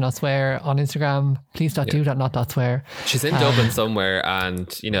pleasedonotswear on Instagram. Please.do.not.swear. She's in Dublin somewhere, and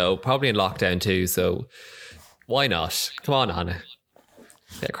probably in lockdown too, so why not? Come on, Anna.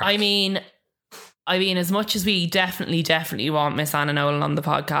 I mean, as much as we definitely want Miss Anna Nolan on the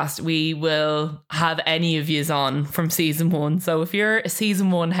podcast, we will have any of yous on from season 1. So if you're a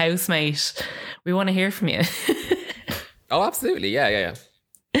season 1 housemate, we want to hear from you. Oh, absolutely. Yeah.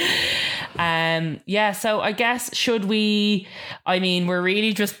 So I guess we're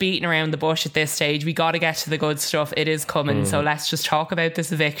really just beating around the bush at this stage. We got to get to the good stuff. It is coming. So let's just talk about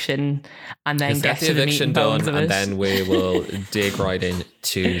this eviction and then get to the eviction done, and then we will dig right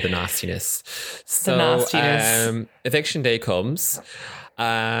into the nastiness. So eviction day comes,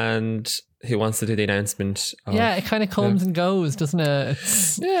 and who wants to do the announcement? It kind of comes and goes, doesn't it?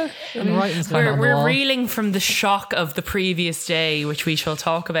 We're reeling from the shock of the previous day, which we shall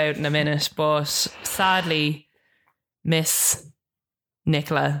talk about in a minute. But sadly, Miss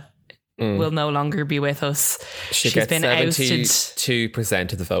Nicola will no longer be with us. She's been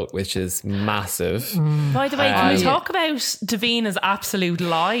 72% of the vote, which is massive. By the way, can we talk about Davina's absolute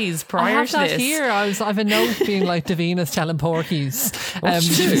lies prior to this? Here, I have a note being like, Davina's telling porkies.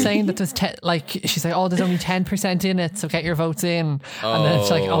 She was saying that there's she's like, there's only 10% in it, so get your votes in. And then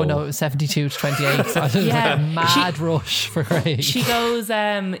it's like, oh no, it was 72 to 28. So it was like a mad rush for Craig. She goes,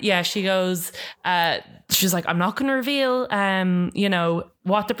 she's like, I'm not going to reveal,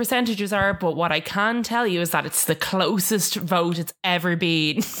 what the percentages are, but what I can tell you is that it's the closest vote it's ever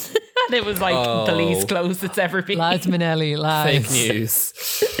been. And it was like the least close it's ever been. Lads Minnelli, lads. Fake news.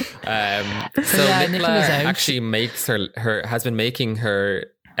 So yeah, Nicola Nicola's out. actually makes has been making her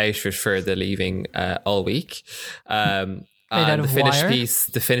outfit for the leaving all week. Made And out the of finished wire?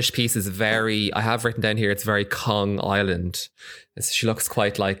 piece is very, I have written down here, it's very Kong Island. She looks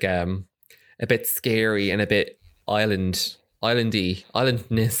quite like a bit scary and a bit islandness.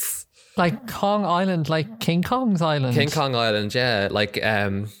 Like Kong Island, like King Kong's Island. King Kong Island, yeah. Like,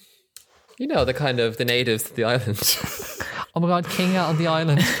 the kind of the natives of the island. Oh my God, Kinga on the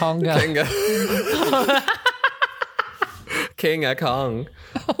island, Konga. King of Kong.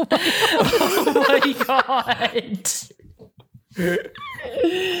 Oh my God.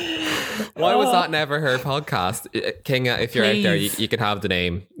 Why was that never her podcast? Kinga, if you're out there, you can have the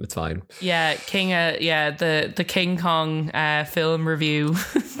name. It's fine. Yeah, the King Kong film review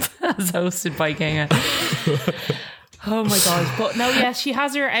as hosted by Kinga. Oh my God. But no, yes, she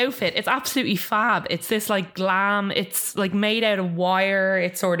has her outfit. It's absolutely fab. It's this like glam. It's like made out of wire.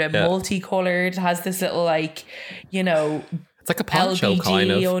 It's sort of multicolored. Has this little like, It's like a poncho LBD kind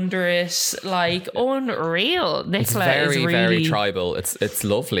of. under it. Like unreal. Nicola It's very, is really very tribal. It's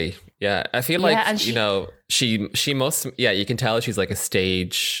lovely. Yeah. I feel like, and she must, you can tell she's like a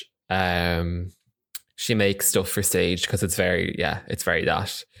stage, she makes stuff for stage because it's very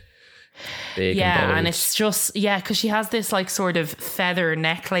that big. and it's just because she has this like sort of feather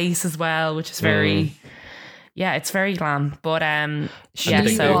necklace as well, which is very it's very glam. But She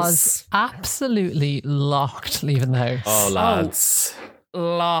was absolutely locked leaving the house. Oh, lads.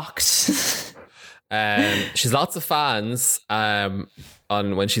 Locked. She's lots of fans on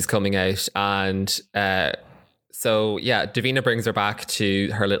when she's coming out, and Davina brings her back to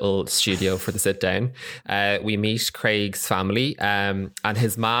her little studio for the sit down. We meet Craig's family, and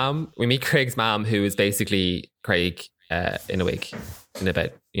his mom. We meet Craig's mom, who is basically Craig in a wig in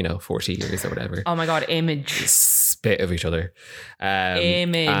about 40 years or whatever. Oh my God, image. Spit of each other.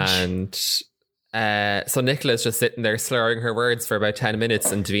 Image. And so Nicola's just sitting there slurring her words for about 10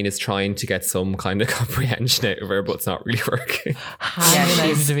 minutes, and Davina's trying to get some kind of comprehension out of her, but it's not really working. Hanging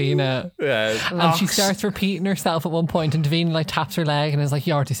out of Davina. Yeah. And she starts repeating herself at one point, and Davina like taps her leg and is like,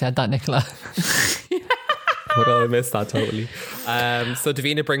 you already said that, Nicola. But I missed that totally. So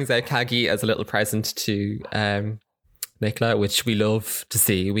Davina brings out Kagi as a little present to Nicola, which we love to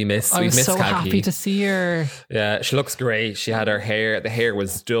see. We miss so Kagi. happy to see her. Yeah, she looks great. She had her hair. The hair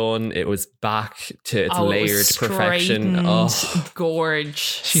was done. It was back to its layered perfection. Oh, gorge.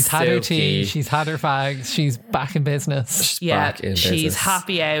 She's had her tea. She's had her fags. She's back in business. She's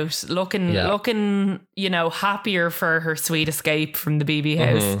happy out. Looking, happier for her sweet escape from the BB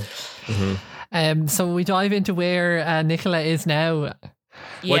house. So we dive into where Nicola is now.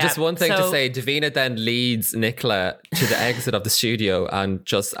 Well, just one thing to say, Davina then leads Nicola to the exit of the studio, and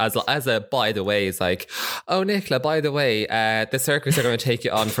just as a by the way, is like, oh, Nicola, by the way, the circus are going to take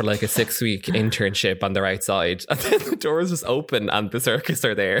you on for like a 6-week internship on their outside. And then the doors just open and the circus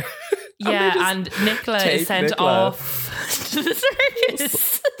are there. And Nicola is sent off to the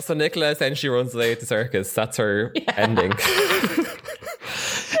circus. So Nicola essentially runs away with the circus. That's her ending.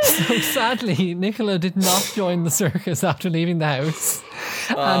 So sadly, Nicola did not join the circus after leaving the house,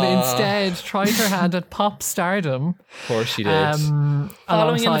 and instead tried her hand at pop stardom. Of course she did.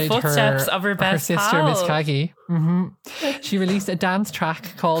 Following in the footsteps of her best sister, pal. Miss Kagi. She released a dance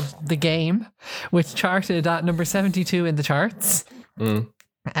track called "The Game," which charted at number 72 in the charts.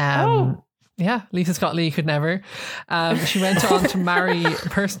 Yeah, Lisa Scott Lee could never. She went on to marry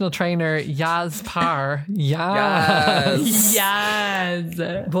personal trainer Yaz Parr. Yes.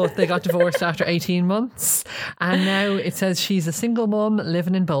 But they got divorced after 18 months. And now it says she's a single mum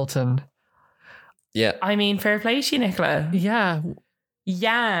living in Bolton. Yeah. I mean, fair play to you, Nicola. Yeah.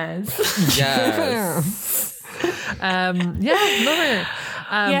 Yes. Yes. Love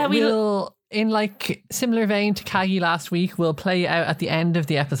her. We'll... In like similar vein to Kagi last week, we'll play out at the end of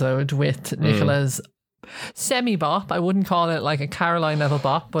the episode with Nicola's semi-bop. I wouldn't call it like a Caroline level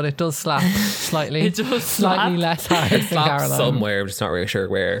bop, but it does slap slightly. It does slap. Slightly less hard than Caroline. Somewhere, I'm just not really sure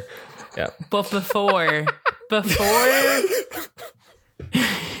where. Yeah. But before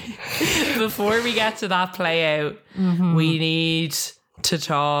we get to that play out, we need to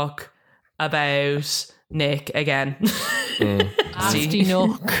talk about Nick again. Nasty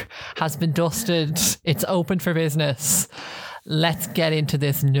Nook has been dusted. It's open for business. Let's get into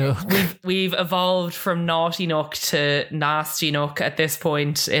this Nook. We've evolved from Naughty Nook to Nasty Nook at this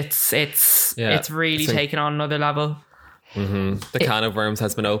point. It's really taken on another level. The can of worms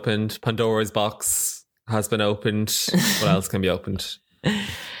has been opened. Pandora's box has been opened. What else can be opened?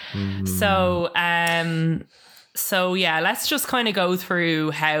 So yeah, let's just kind of go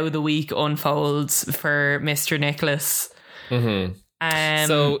through how the week unfolds for Mr. Nicholas. Well,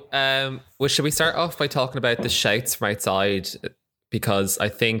 should we start off by talking about the shouts from outside? Because I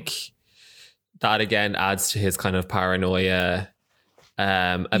think that again adds to his kind of paranoia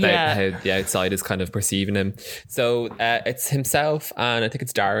about how the outside is kind of perceiving him. So it's himself and I think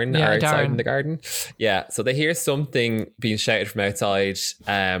it's Darren are outside in the garden. Yeah, so they hear something being shouted from outside,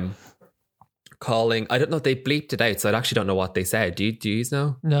 calling. I don't know. They bleeped it out, so I actually don't know what they said. Do you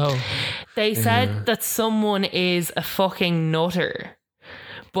know? No. They said that someone is a fucking nutter,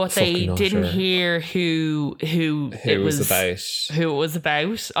 but they didn't hear who it was about. Who it was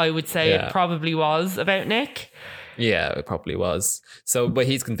about. I would say it probably was about Nick. Yeah, it probably was. So, but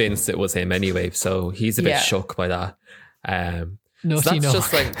he's convinced it was him anyway. So he's a bit shook by that. So that's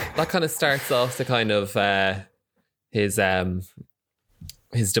just like that kind of starts off the kind of his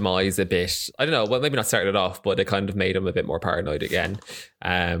demise a bit. I don't know. Well, maybe not started it off, but it kind of made him a bit more paranoid again.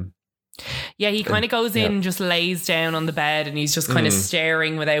 He kind of goes in and just lays down on the bed and he's just kind of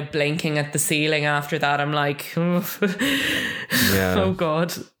staring without blinking at the ceiling after that. I'm like, oh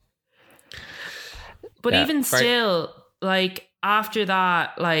God. But even still, like, after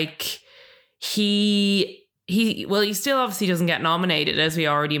that, like, he still obviously doesn't get nominated, as we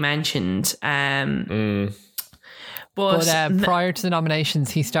already mentioned. But prior to the nominations,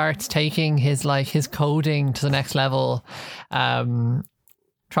 he starts taking his coding to the next level, trying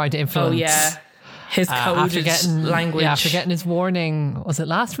to influence. His coded language. Yeah, after getting his warning, was it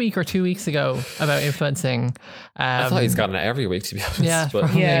last week or 2 weeks ago, about influencing? I thought he's gotten it every week, to be honest. Yeah, but,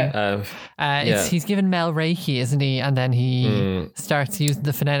 he's given Mel Reiki, isn't he? And then he starts using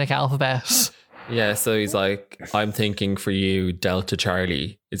the phonetic alphabet. Yeah, so he's like, I'm thinking for you, Delta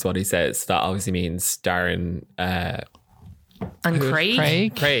Charlie, is what he says. That obviously means Darren... and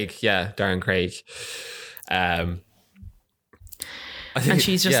Craig? Craig, yeah, Darren Craig. I think, and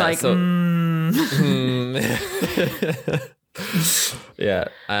she's just yeah.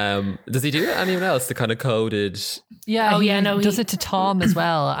 Does he do anyone else to kind of coded? Yeah. He does it to Tom as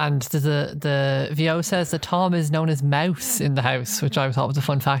well. And the VO says that Tom is known as Mouse in the house, which I thought was a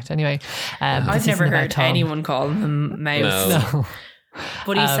fun fact. Anyway, I've never heard anyone call him Mouse. No.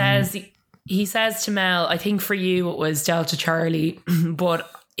 But he says to Mel, I think for you it was Delta Charlie, but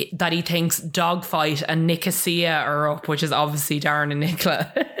that he thinks Dogfight and Nicosia are up, which is obviously Darren and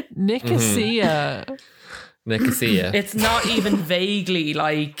Nicola. Nicosia. Nicosia. It's not even vaguely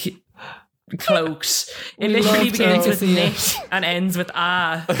like cloaked. It literally begins with Nick and ends with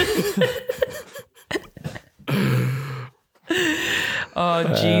ah.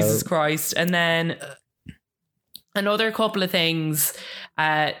 Oh, Jesus Christ. And then another couple of things.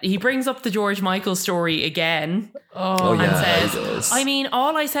 He brings up the George Michael story again and says, I mean,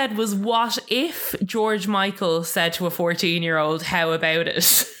 all I said was, what if George Michael said to a 14-year-old, how about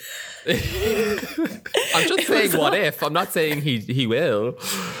it? I'm just saying what if. I'm not saying he will.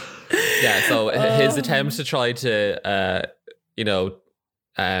 Yeah, so his attempt to try to,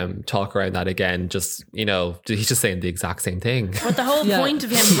 talk around that again, just, he's just saying the exact same thing. But the whole point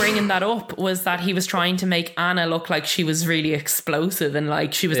of him bringing that up was that he was trying to make Anna look like she was really explosive and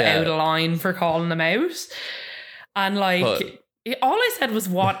like she was out of line for calling them out. And like, all I said was,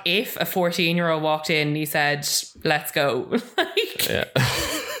 what if a 14-year-old walked in and he said, let's go?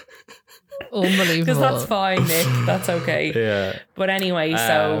 Unbelievable. Because that's fine, Nick. That's okay. Yeah. But anyway,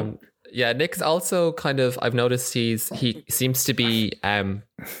 so... Nick's also kind of, I've noticed he seems to be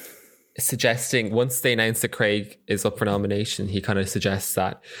suggesting, once they announce that Craig is up for nomination, he kind of suggests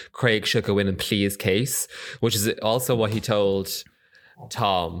that Craig should go in and plead his case, which is also what he told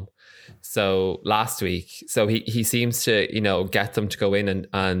Tom. So last week, so he seems to, get them to go in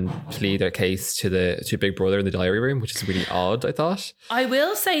and plead their case to Big Brother in the diary room, which is really odd, I thought. I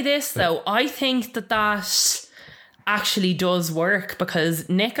will say this though, I think that actually does work, because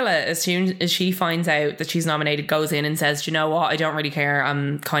Nicola, as soon as she finds out that she's nominated, goes in and says, do you know what, I don't really care,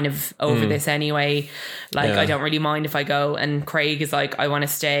 I'm kind of over this anyway, I don't really mind if I go. And Craig is like, I want to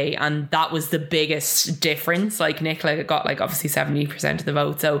stay. And that was the biggest difference. Like, Nicola got obviously 70% of the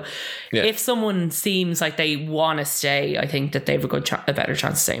vote, so if someone seems like they want to stay, I think that they have a better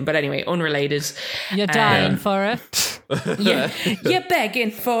chance of staying. But anyway, unrelated, you're dying for it. You're begging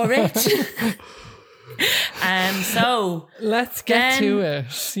for it. So let's get to it.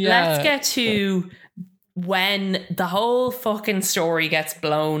 Let's get to when the whole fucking story gets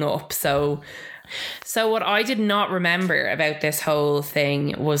blown up. So So what I did not remember about this whole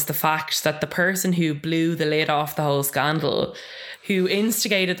thing was the fact that the person who blew the lid off the whole scandal, who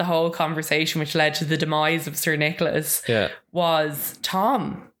instigated the whole conversation which led to the demise of Sir Nicholas, was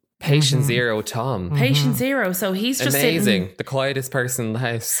Tom. Patient Zero Tom. Patient Zero. So he's just amazing. sitting, The quietest person in the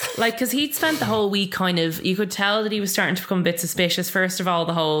house. like, because he'd spent the whole week kind of, you could tell that he was starting to become a bit suspicious. First of all,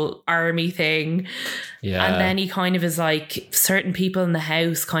 the whole army thing. Yeah. And then he kind of is like, certain people in the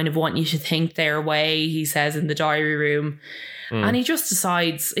house kind of want you to think their way, he says in the diary room. And he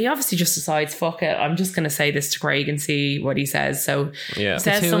obviously just decides, fuck it, I'm just going to say this to Craig and see what he says. So Yeah. he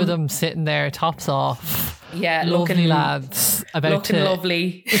says Two of them sitting there, tops off. Yeah, Lovely lads. About looking to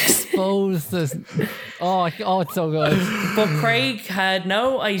lovely. expose this. Oh, it's so good. But Craig had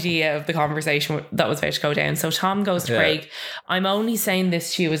no idea of the conversation that was about to go down. So Tom goes to Craig, I'm only saying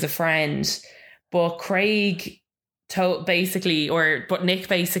this to you as a friend. But Craig Nick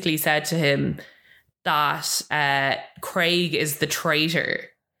basically said to him that Craig is the traitor.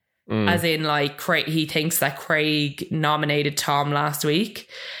 As in, like, he thinks that Craig nominated Tom last week.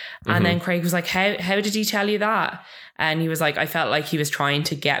 And then Craig was like, how did he tell you that? And he was like, I felt like he was trying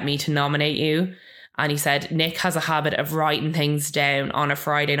to get me to nominate you. And he said, Nick has a habit of writing things down on a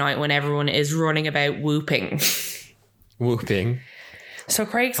Friday night when everyone is running about whooping. Whooping. So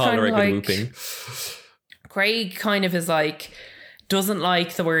Craig's kind of like... whooping. Craig kind of is like... doesn't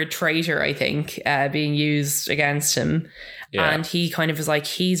like the word traitor, I think, being used against him. Yeah. And he kind of is like,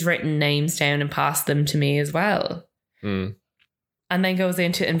 he's written names down and passed them to me as well. And then goes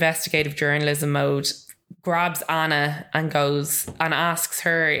into investigative journalism mode, grabs Anna and goes and asks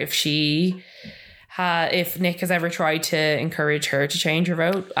her if Nick has ever tried to encourage her to change her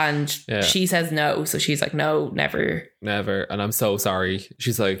vote. And she says no. So she's like, no, never. Never. And I'm so sorry.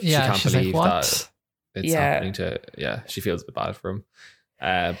 She's like, she can't believe that it's happening to... Yeah, she feels a bit bad for him.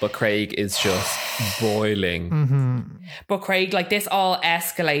 But Craig is just boiling. But Craig, like, this all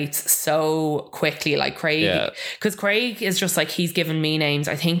escalates so quickly. Like, Craig, because Craig is just like, he's given me names.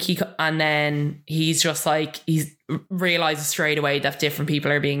 I think and then he's just like, he's realizes straight away that different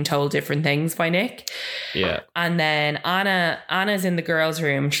people are being told different things by Nick. Yeah. And then Anna's in the girls'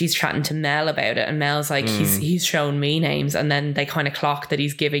 room. She's chatting to Mel about it. And Mel's like, he's shown me names. And then they kind of clock that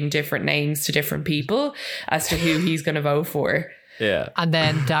he's giving different names to different people as to who he's going to vote for. Yeah. And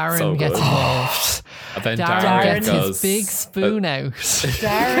then Darren gets involved. And then Darren gets his big spoon out.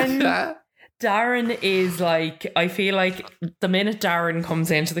 Darren is like, I feel like the minute Darren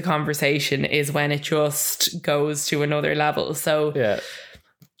comes into the conversation is when it just goes to another level. So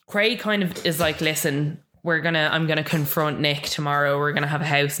Craig kind of is like, listen, I'm gonna confront Nick tomorrow. We're gonna have a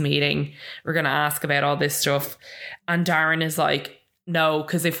house meeting. We're gonna ask about all this stuff. And Darren is like, no,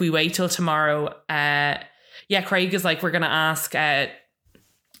 because if we wait till tomorrow, Craig is like, we're going to ask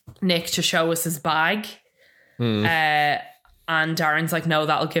Nick to show us his bag. And Darren's like, no,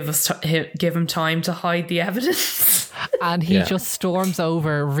 that'll give him time to hide the evidence. And he just storms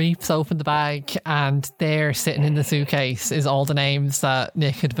over, reaps open the bag, and there, sitting in the suitcase, is all the names that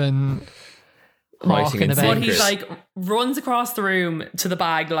Nick had been writing about. But he's like, runs across the room to the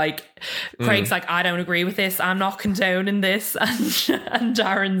bag, like, Craig's like, I don't agree with this, I'm not condoning this. And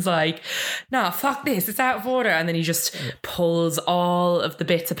Darren's like, nah, fuck this, it's out of order. And then he just pulls all of the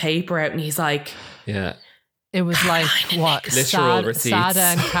bits of paper out and he's like, it was like, what? Literal receipts. Sada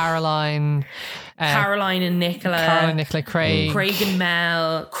and Caroline. Caroline and Nicola. Caroline, Nicola, Craig. Craig and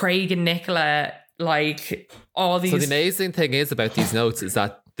Mel. Craig and Nicola. Like, all these... So the amazing thing is about these notes is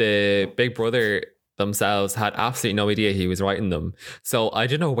that the Big Brother themselves had absolutely no idea he was writing them. So I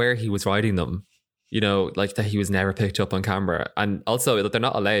don't know where he was writing them. You know, like that he was never picked up on camera. And also, they're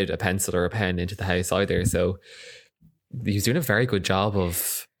not allowed a pencil or a pen into the house either. So he was doing a very good job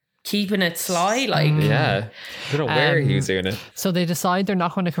of... keeping it sly, like. Yeah. I don't know where he was doing it. So they decide they're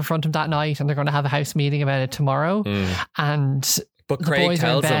not going to confront him that night and they're going to have a house meeting about it tomorrow. But Craig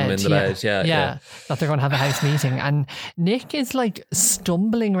tells them in the bed, that they're going to have a house meeting. And Nick is like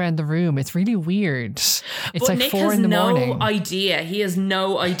stumbling around the room. It's really weird. It's but like Nick 4 in the morning. No idea. He has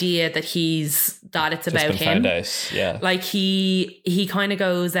no idea that it's about him. Like he kind of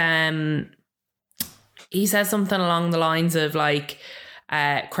goes, he says something along the lines of like,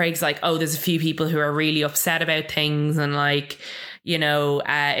 Craig's like, oh, there's a few people who are really upset about things and like, you know,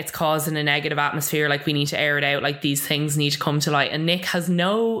 it's causing a negative atmosphere, like we need to air it out, like these things need to come to light. And Nick has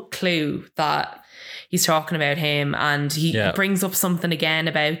no clue that he's talking about him, and he brings up something again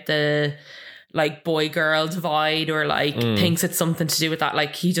about the like boy-girl divide, or like thinks it's something to do with that.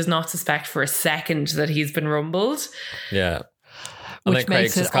 Like he does not suspect for a second that he's been rumbled. Yeah. And which then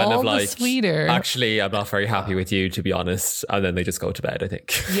makes Craig's it just kind all of the like, sweeter. actually, I'm not very happy with you, to be honest. And then they just go to bed, I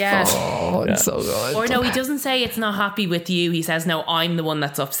think. Yeah. Oh, it's so good. Or no, he doesn't say it's not happy with you. He says, no, I'm the one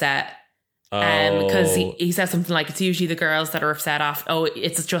that's upset. Because he says something like, it's usually the girls that are upset after,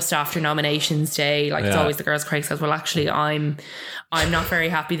 it's just after nominations day. Like, it's always the girls. Craig says, well, actually, I'm not very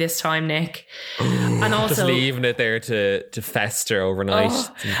happy this time, Nick. And also, just leaving it there to fester overnight.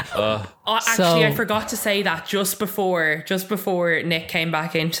 Actually, I forgot to say that just before Nick came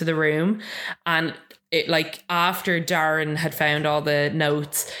back into the room, and it, like, after Darren had found all the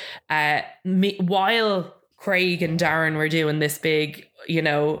notes, while Craig and Darren were doing this big,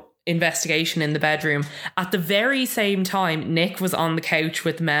 investigation in the bedroom, at the very same time Nick was on the couch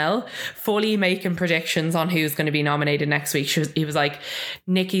with Mel, fully making predictions on who's going to be nominated next week. He was like,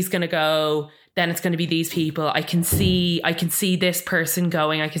 Nikki's going to go, then it's going to be these people. I can see this person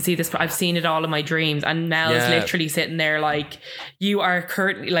going. I can see this. I've seen it all in my dreams. And Mel's literally sitting there like, you are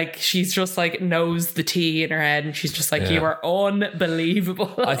currently, like, she's just like knows the tea in her head, and she's just like, you are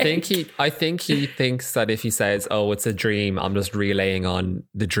unbelievable. I think he thinks that if he says, oh, it's a dream, I'm just relaying on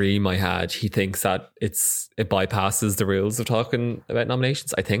the dream I had, he thinks that it bypasses the rules of talking about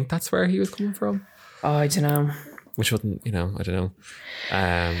nominations. I think that's where he was coming from. Oh, I don't know. Which wouldn't, I don't know.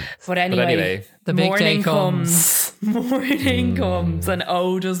 But anyway, the big morning day comes. Morning comes, and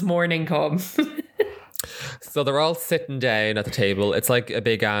does morning come. So they're all sitting down at the table. It's like a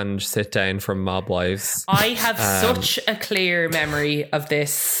big Ange sit down from Mob Wives. I have such a clear memory of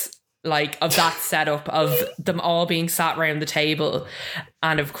this, like, of that setup of them all being sat around the table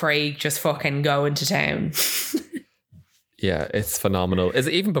and of Craig just fucking going to town. Yeah, it's phenomenal. Is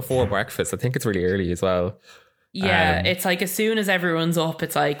it even before breakfast? I think it's really early as well. Yeah, it's like as soon as everyone's up,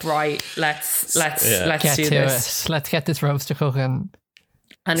 it's like, right, let's get do to this. it. Let's get this roaster cooking.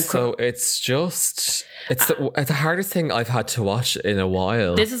 And so it's the hardest thing I've had to watch in a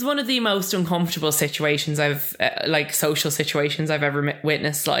while. This is one of the most uncomfortable situations social situations I've ever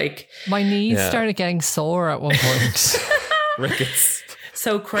witnessed. Like, my knees started getting sore at one point. Rickets.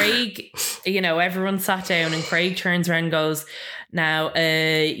 So Craig, everyone sat down, and Craig turns around and goes, now,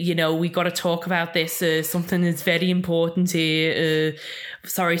 we got to talk about this. Something is very important to you.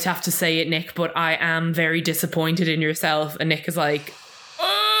 Sorry to have to say it, Nick, but I am very disappointed in yourself. And Nick is like,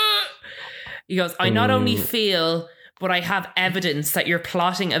 he goes, I not only feel, but I have evidence that you're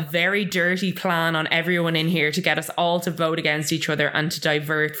plotting a very dirty plan on everyone in here to get us all to vote against each other and to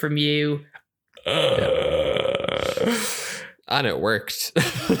divert from you. And it worked.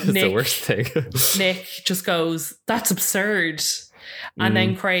 It's the worst thing. Nick just goes, that's absurd. And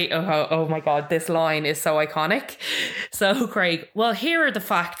then Craig, oh my God, this line is so iconic. So Craig, well, here are the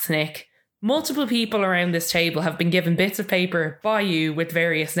facts, Nick. Multiple people around this table have been given bits of paper by you with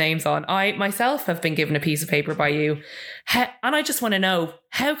various names on. I myself have been given a piece of paper by you. And I just want to know,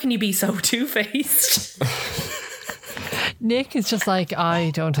 how can you be so two-faced? Nick is just like, I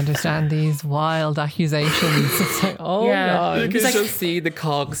don't understand these wild accusations. It's like, God. You can just see the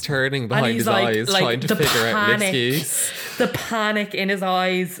cogs turning behind his eyes, trying to figure out an excuse. The panic in his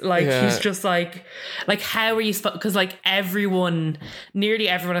eyes. Like, he's just like, how are you supposed... Because, like, nearly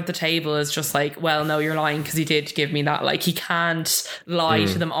everyone at the table is just like, well, no, you're lying because he did give me that. Like, he can't lie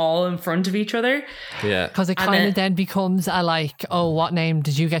to them all in front of each other. Yeah. Because it kind of then becomes a like, oh, what name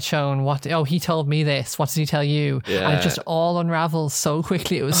did you get shown? He told me this. What did he tell you? Yeah. And it just all unravels so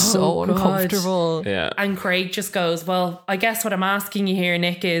quickly. It was so uncomfortable. Yeah. And Craig just goes, well, I guess what I'm asking you here,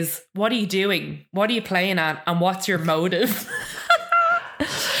 Nick, is what are you doing? What are you playing at? And what's your motive?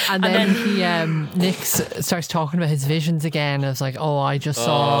 And then Nick starts talking about his visions again. I was like, I just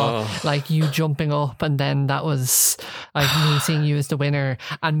saw like you jumping up, and then that was like me seeing you as the winner.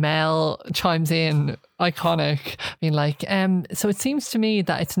 And Mel chimes in, iconic, being like, so it seems to me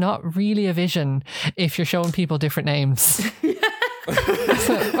that it's not really a vision if you're showing people different names.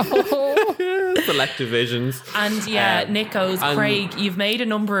 Selective visions. And Nick goes, Craig, you've made a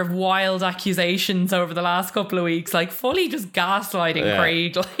number of wild accusations over the last couple of weeks, like fully just gaslighting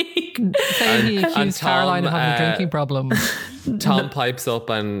Craig. Like, saying he accused Caroline of having a drinking problem. Tom pipes up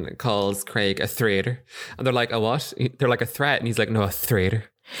and calls Craig a traitor, and they're like, a what? They're like, a threat, and he's like, no, a traitor.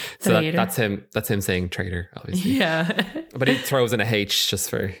 So that's him saying traitor, obviously. Yeah. But he throws in a H just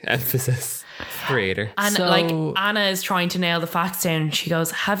for emphasis. Traitor. And like, Anna is trying to nail the facts down. She goes,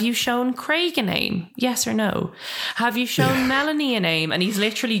 have you shown Craig a name? Yes or no? Have you shown Melanie a name? And he's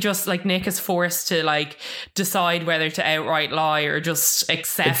literally just like, Nick is forced to like decide whether to outright lie or just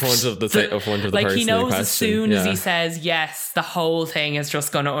accept. In front of the like, person he knows in question. As soon as he says yes, the whole thing is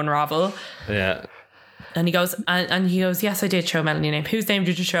just going to unravel. Yeah. And he goes, yes, I did show Melanie a name. Whose name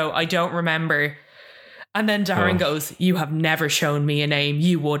did you show? I don't remember. And then Darren goes, "You have never shown me a name.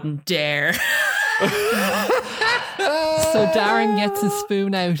 You wouldn't dare." So Darren gets his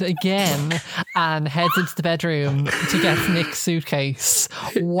spoon out again and heads into the bedroom to get Nick's suitcase,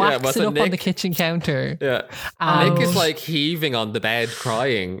 whacks it up on the kitchen counter. Yeah. And Nick is like heaving on the bed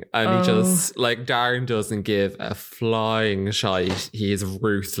crying, and he just like, Darren doesn't give a flying shite. He is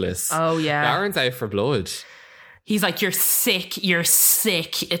ruthless. Oh yeah. Darren's out for blood. He's like, "You're sick. You're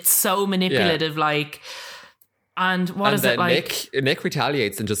sick." It's so manipulative, like. And what is it like? Nick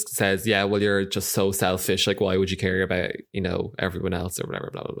retaliates and just says, "Yeah, well, you're just so selfish. Like, why would you care about, everyone else or whatever,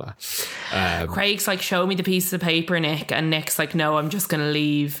 blah, blah, blah." Craig's like, "Show me the piece of paper, Nick." And Nick's like, "No, I'm just going to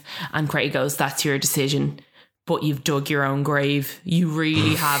leave." And Craig goes, "That's your decision. But you've dug your own grave. You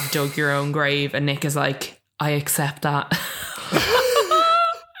really have dug your own grave." And Nick is like, "I accept that."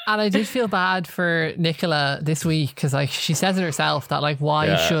 And I did feel bad for Nicola this week because like she says it herself that like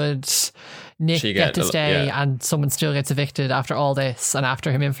why should Nick get to stay and someone still gets evicted after all this and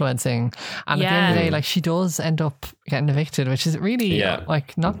after him influencing, and at the end of the day like she does end up getting evicted, which is really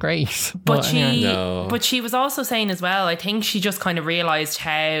like not great. But she was also saying as well, I think she just kind of realised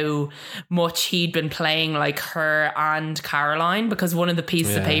how much he'd been playing like her and Caroline, because one of the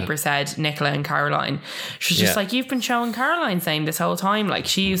pieces of paper said Nicola and Caroline. She's just like, "You've been showing Caroline's name this whole time. Like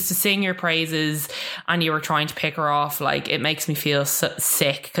she used to sing your praises and you were trying to pick her off. Like it makes me feel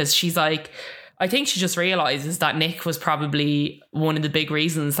sick." Because she's like, I think she just realises that Nick was probably one of the big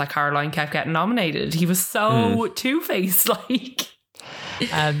reasons that Caroline kept getting nominated. He was so two-faced, like.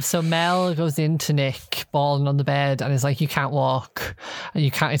 So Mel goes into Nick bawling on the bed and is like, "You can't walk.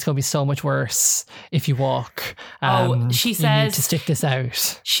 You can't. It's going to be so much worse if you walk." She says, "You need to stick this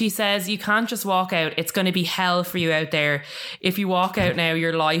out." She says, "You can't just walk out. It's going to be hell for you out there. If you walk out now,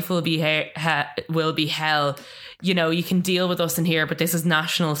 your life will be hell. You can deal with us in here, but this is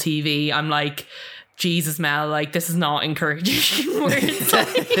national TV." I'm like, Jesus, Mel, like this is not encouraging words.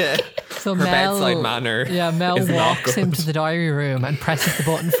 So her Mel, bedside manner. Yeah, Mel walks him to the diary room and presses the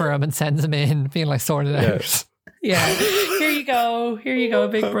button for him and sends him in, being like, "Sort it out." Yeah. Here you go,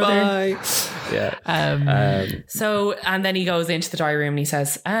 big brother. Bye. Yeah. So, and then he goes into the diary room and he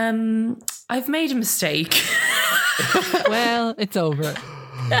says, "I've made a mistake." Well, it's over.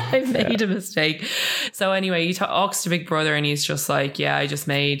 I made a mistake. So anyway, he talks to Big Brother and he's just like, "Yeah, I just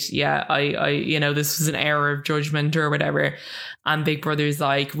made, I this was an error of judgment or whatever." And Big Brother's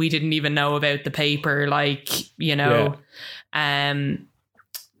like, "We didn't even know about the paper, And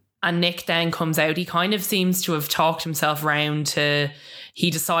Nick then comes out. He kind of seems to have talked himself round to, he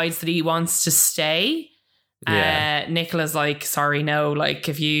decides that he wants to stay. Nicola's like, "Sorry, no, like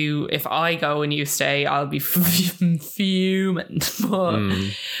if I go and you stay, I'll be fuming."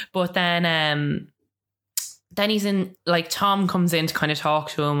 But then he's in, like, Tom comes in to kind of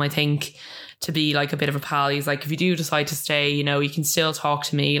talk to him, I think, to be like a bit of a pal. He's like, "If you do decide to stay, you can still talk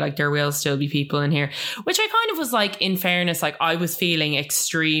to me. Like there will still be people in here," which I kind of was like, in fairness, like I was feeling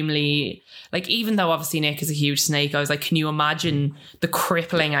extremely, like, even though obviously Nick is a huge snake, I was like, can you imagine the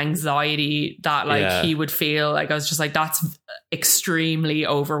crippling anxiety that like he would feel? Like I was just like, that's extremely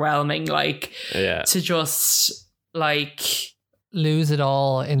overwhelming, like to just like lose it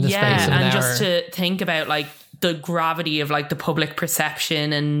all in the space of an hour. Just to think about like the gravity of like the public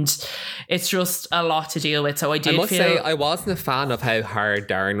perception, and it's just a lot to deal with. So I must say I wasn't a fan of how hard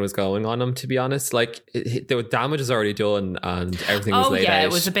Darren was going on him, to be honest. Like the damage is already done and everything was laid out.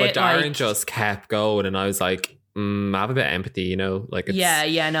 It was a bit, but Darren just kept going, and I was like, I have a bit of empathy, like it's,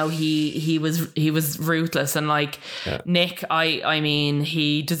 he was ruthless, and like Nick, I mean,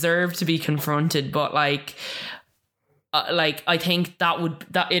 he deserved to be confronted, but like I think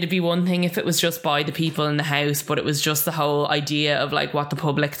that it'd be one thing if it was just by the people in the house, but it was just the whole idea of like what the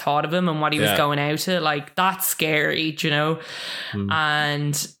public thought of him and what he was going out to, like that's scary,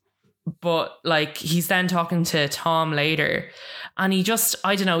 but like he's then talking to Tom later and he just,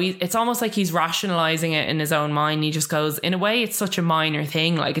 I don't know, it's almost like he's rationalizing it in his own mind. He just goes, in a way it's such a minor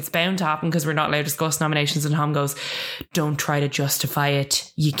thing, like it's bound to happen because we're not allowed to discuss nominations. And Tom goes, "Don't try to justify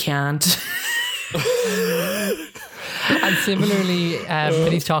it, you can't." And similarly,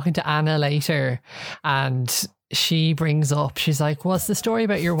 when he's talking to Anna later and she brings up, she's like, "Was the story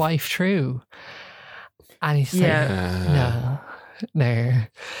about your wife true?" And he's like, no.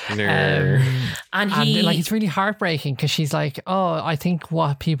 And he like, it's really heartbreaking because she's like, oh, I think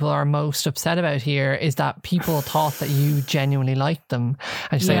what people are most upset about here is that people thought that you genuinely liked them.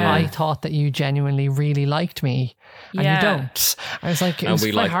 And she's like, I thought that you genuinely really liked me. And you don't. I was like, it was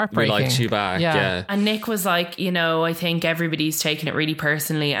quite heartbreaking. We liked you back. Yeah. And Nick was like, I think everybody's taking it really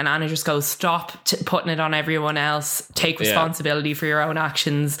personally. And Anna just goes, stop putting it on everyone else. Take responsibility for your own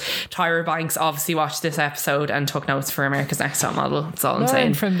actions. Tyra Banks obviously watched this episode and took notes for America's Next Top Model. That's all I'm saying.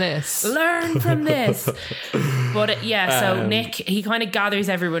 Learn from this. But so Nick, he kind of gathers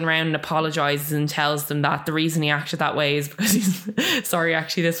everyone around and apologizes and tells them that the reason he acted that way is because he's sorry,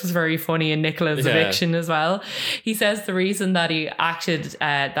 actually this was very funny in Nicola's eviction as well. He says the reason that he acted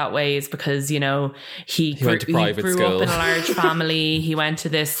that way is because he grew up in a large family. He went to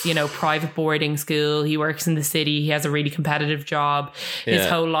this private boarding school. He works in the city. He has a really competitive job. His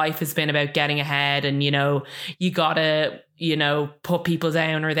whole life has been about getting ahead, and you gotta put people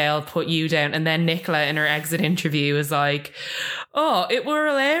down or they'll put you down. And then Nicola in her exit interview is like, oh, it were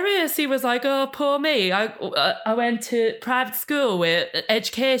hilarious. He was like, oh, poor me. I went to private school with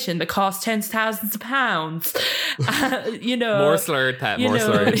education that cost tens of thousands of pounds. More slurred, Pat, more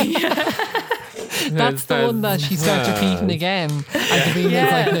slurred. That's the one that she starts repeating again. And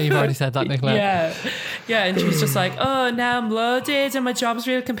Davina's like, no, you've already said that, Nicola. Yeah, and she was just like, oh, now I'm loaded and my job's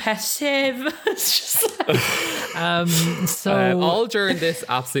real competitive. It's just like... So all during this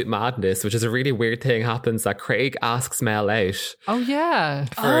absolute madness, which is a really weird thing, happens that Craig asks Mel out. Oh yeah,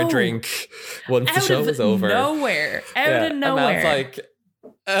 for a drink once the show was over. Out of nowhere. And Mel's like,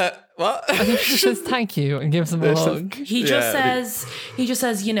 what? I think she says thank you and gives him a hug. He just says, I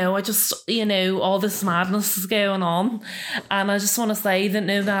just, all this madness is going on, and I just want to say that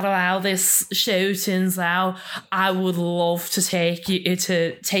no matter how this show turns out, I would love to take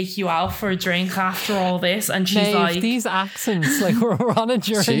you out for a drink after all this. And she's Maeve, like, these accents, like we're on a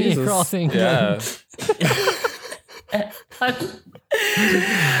journey across England.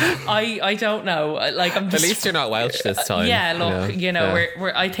 I don't know. Like, I'm just, at least you're not Welsh this time. Yeah, look,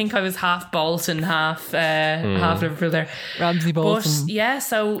 we're. I think I was half Bolton, half Liverpool there. Ramsey Bolton. But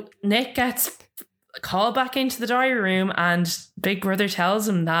so Nick gets called back into the diary room, and Big Brother tells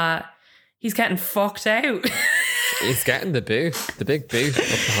him that he's getting fucked out. He's getting the boot, the big boot up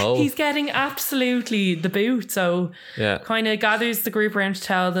the hole. He's getting absolutely the boot. So kind of gathers the group around to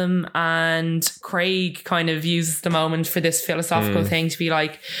tell them, and Craig kind of uses the moment for this philosophical thing to be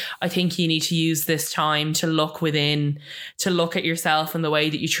like, I think you need to use this time to look within, to look at yourself and the way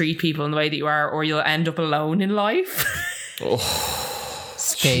that you treat people and the way that you are, or you'll end up alone in life.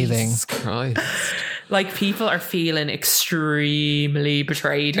 Scathing. Jesus Christ. Like, people are feeling extremely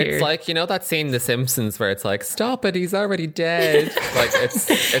betrayed here. It's like, that scene in The Simpsons where it's like, stop it, he's already dead. Like,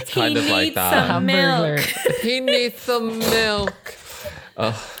 it's kind of like that. Milk. He needs some milk.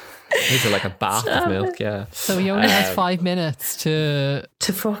 Oh, these are like a bath of milk, yeah. So he only has 5 minutes to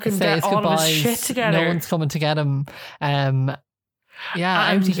fucking say get his all of goodbyes. his shit together. No one's coming to get him. Out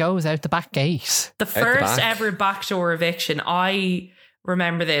he goes, out the back gate. The first ever backdoor eviction. I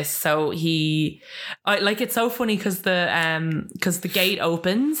remember this. So it's so funny because the gate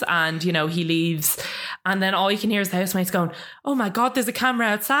opens and he leaves, and then all you can hear is the housemates going, oh my god, there's a camera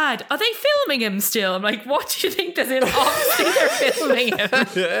outside, are they filming him still? I'm like, what do you think this is? Obviously they're filming him.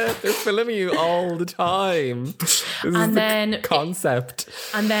 Yeah, they're filming you all the time. This concept.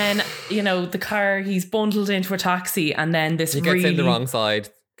 And then the car, he's bundled into a taxi, and then this he gets in the wrong side.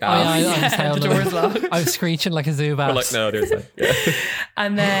 The door's locked. I was screeching like a zoo bat. We're like, no, there's a... Yeah.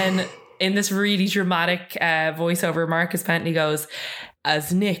 And then in this really dramatic voiceover, Marcus Pentley goes,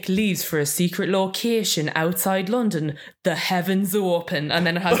 as Nick leaves for a secret location outside London, the heavens open. And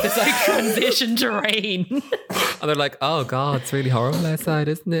then it has this transition to rain. And they're like, oh god, it's really horrible outside,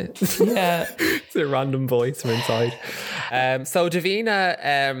 isn't it? Yeah. It's a random voice from inside. So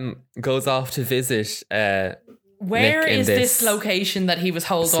Davina goes off to visit where is this location that he was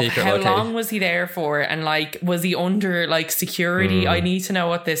holed up? How long was he there for? And was he under security? I need to know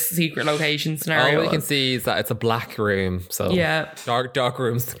what this secret location scenario All we can see is that it's a black room. So yeah, dark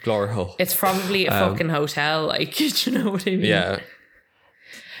room's glory hole. It's probably a fucking hotel. Do you know what I mean? Yeah.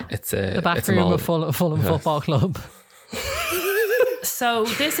 It's the back room of Fulham Football Club. So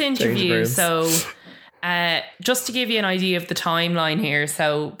this interview, just to give you an idea of the timeline here,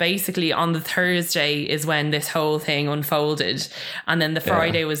 so basically on the Thursday is when this whole thing unfolded, and then the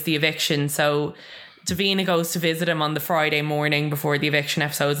Friday was the eviction. So Davina goes to visit him on the Friday morning before the eviction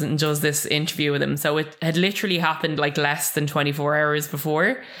episodes and does this interview with him. So it had literally happened less than 24 hours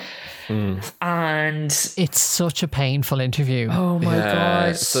before. And it's such a painful interview. Oh my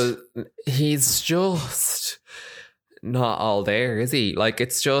god. So he's just not all there, is he? Like,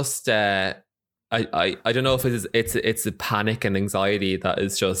 it's just I don't know if it's a panic and anxiety that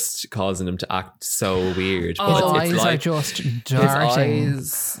is just causing him to act so weird. His But eyes it's are like just darting.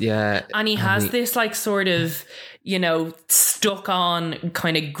 his eyes, yeah. And he has this like sort of, you know, stuck on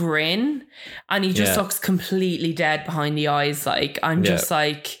kind of grin, and he just looks completely dead behind the eyes. Like, I'm just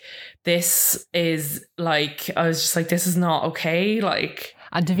like, this is like, I was just like, this is not okay. Like,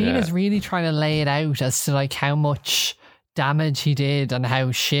 And Davina's really trying to lay it out as to like how much damage he did and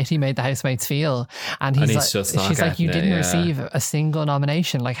how shit he made the housemates feel. And he's like, just not she's like, you getting it, didn't receive a single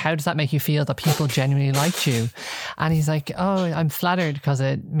nomination. Like, how does that make you feel that people genuinely liked you? And he's like, oh, I'm flattered because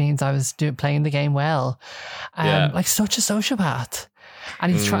it means I was playing the game well. Like, such a sociopath.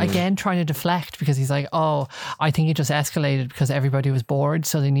 And he's again trying to deflect because he's like, oh, I think it just escalated because everybody was bored,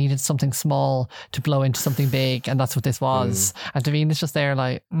 so they needed something small to blow into something big, and that's what this was. And Davina's just there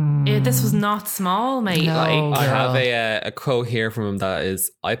like, this was not small, mate. No, like, I have a quote here from him that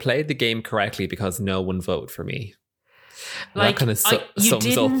is, I played the game correctly because no one voted for me. like that kind of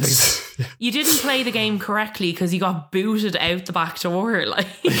sums up things. you didn't play the game correctly because you got booted out the back door. Like,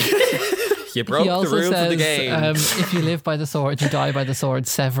 You broke he the also rules says, of the game. if you live by the sword, you die by the sword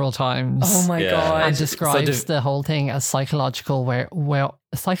several times. oh my god. And describes the whole thing as psychological warfare.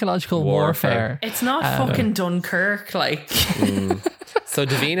 It's not fucking Dunkirk, like. So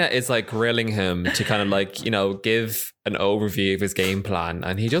Davina is like grilling him to kind of like, you know, give an overview of his game plan,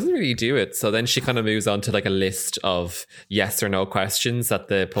 and he doesn't really do it. So then she kind of moves on to like a list of yes or no questions that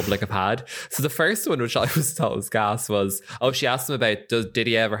the public have had. So the first one, which I was thought was gas, was, she asked him about did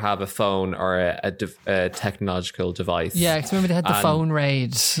he ever have a phone or a technological device? Yeah, because remember they had the phone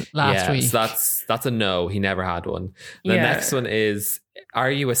raid last week. So that's a no. He never had one. The next one is,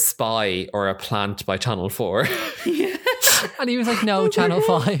 are you a spy or a plant by Channel 4? And he was like, no, Channel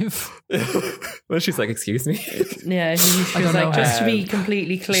 5. Well, she's like, excuse me. Yeah, she was like, just to be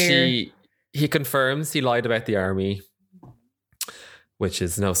completely clear. He confirms he lied about the army, which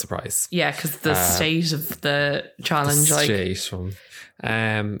is no surprise. Yeah, because the state of the challenge,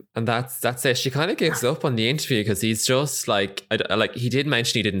 and that's it. She kind of gives up on the interview because he's just like he did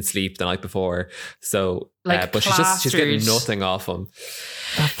mention he didn't sleep the night before, so but she's getting nothing off him.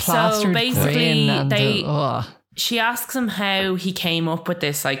 So basically, she asks him how he came up with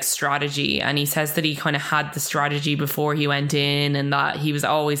this like strategy, and he says that he kind of had the strategy before he went in, and that he was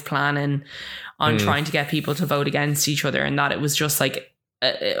always planning on trying to get people to vote against each other, and that it was just like,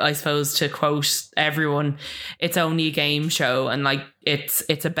 I suppose, to quote everyone, it's only a game show, and like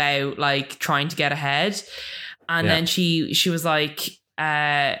it's about like trying to get ahead. And then she was like, she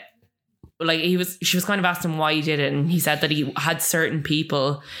was kind of asking why he did it, and he said that he had certain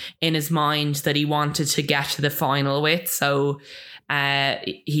people in his mind that he wanted to get to the final with. So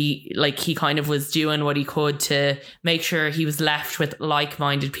he kind of was doing what he could to make sure he was left with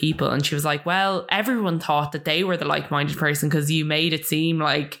like-minded people. And she was like, well, everyone thought that they were the like-minded person because you made it seem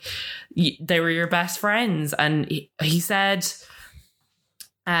like they were your best friends. And he said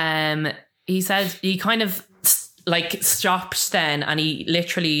he kind of like stopped then, and he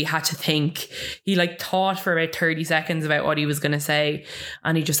literally had to think. He like thought for about 30 seconds about what he was going to say,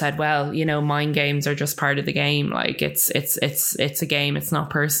 and he just said, well, you know, mind games are just part of the game. Like it's a game, it's not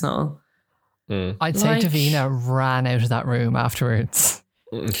personal. I'd say Davina ran out of that room afterwards.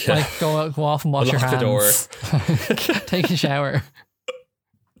 Like go off and wash your hands, the door. Take a shower.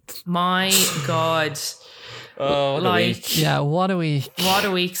 My god. Oh, what a week. Yeah, what a week. What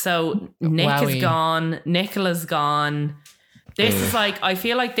a week. So Nick is gone. Nicola's gone. This is like, I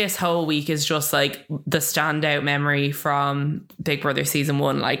feel like this whole week is just like the standout memory from Big Brother season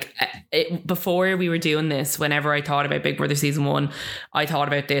 1. Like before we were doing this, whenever I thought about Big Brother season 1, I thought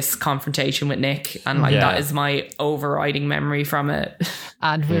about this confrontation with Nick, and like that is my overriding memory from it.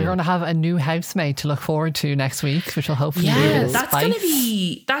 And we're going to have a new housemate to look forward to next week, which will hopefully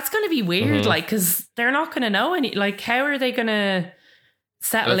be that's gonna be weird. Like, because they're not gonna know any. Like, how are they gonna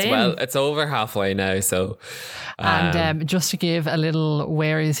settle in? Well, it's over halfway now, so. And just to give a little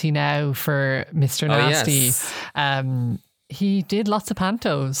where is he now for Mr. Nasty, he did lots of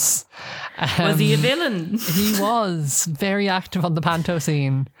pantos. Was he a villain? He was very active on the panto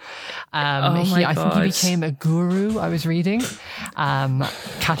scene. I think he became a guru, I was reading,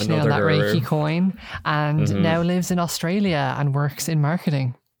 catching on that Reiki coin, and now lives in Australia and works in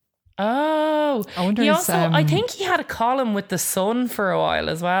marketing. Oh, I wonder I think he had a column with The Sun for a while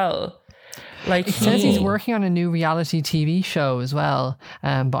as well. Like, it says he's working on a new reality TV show as well,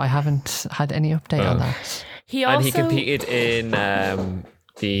 but I haven't had any update on that. He also, and he competed in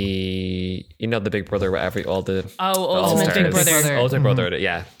the Big Brother where all the Ultimate Big Brother. Ultimate Brother,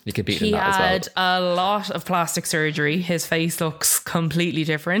 yeah, you could beat He in that had as well. a lot of plastic surgery. His face looks completely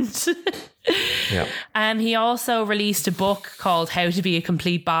different. Yeah. He also released a book called How to Be a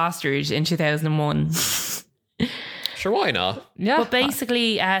Complete Bastard in 2001. Sure, why not? Yeah. But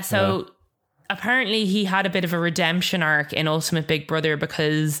basically, apparently he had a bit of a redemption arc in Ultimate Big Brother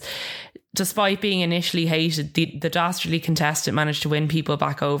because despite being initially hated, the dastardly contestant managed to win people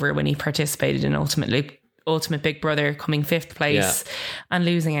back over when he participated in Ultimate Big Brother, coming 5th place and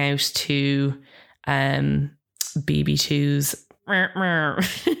losing out to BB2's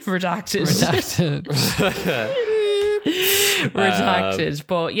redacted. Redacted.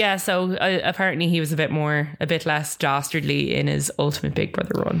 But yeah, so apparently he was a bit less dastardly in his Ultimate Big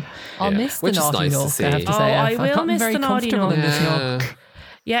Brother run. I'll miss the Which is naughty nice to nook, see. I have to Oh, say. I I've will gotten miss very the naughty comfortable in nook. this nook.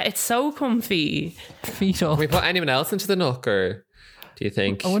 Yeah, it's so comfy. Feet up. Can we put anyone else into the nook, or do you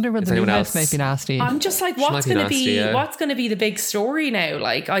think? I wonder whether is the new anyone house else? might be nasty. I'm just like, might what's be gonna nasty, be yeah. what's gonna be the big story now?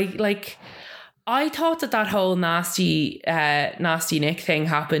 I thought that whole nasty Nick thing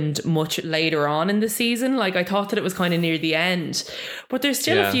happened much later on in the season. Like I thought that it was kind of near the end, but there's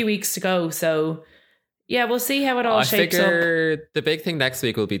still a few weeks to go. So yeah, we'll see how it all I shapes up. figure the big thing next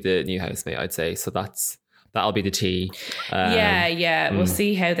week will be the new housemate, I'd say. So that'll be the tea. We'll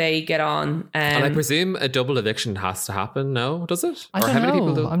see how they get on. And I presume a double eviction has to happen. No, does it? I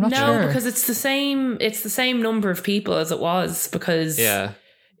don't know. I'm not no, sure. because it's the same number of people as it was because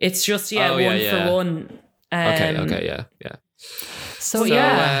it's just one for one. Okay, yeah. So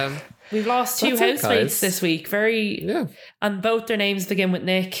We've lost 2 that's it, housemates guys. this week. And both their names begin with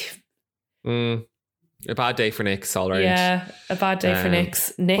Nick. A bad day for Nick's, all right. Yeah, a bad day for Nick.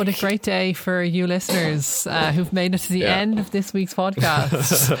 What a great day for you listeners who've made it to the end of this week's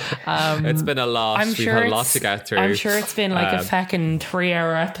podcast. It's been a lot. We've had a lot to get through. I'm sure it's been like a feckin'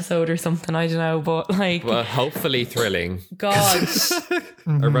 3-hour episode or something. I don't know, but like, well, hopefully thrilling. God.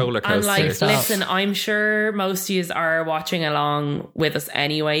 A roller coaster. And like, listen, I'm sure most of you are watching along with us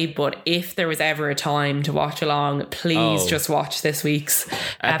anyway, but if there was ever a time to watch along, please just watch this week's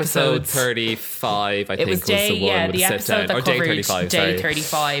episode episodes. 35, I It think was was the one with the the sit episode down. that Or day covered 35, day sorry.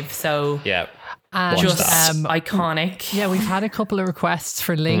 35. So Yeah. And Watch just that. iconic. Yeah, we've had a couple of requests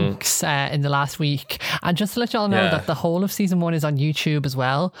for links in the last week. And just to let you all know that the whole of season 1 is on YouTube as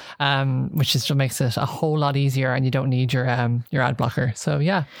well, which just makes it a whole lot easier and you don't need your ad blocker. So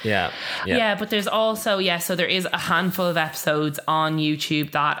yeah. Yeah, but there's also, so there is a handful of episodes on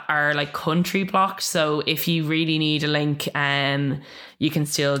YouTube that are like country blocked. So if you really need a link, you can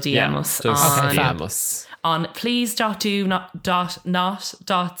still DM us on DM us. on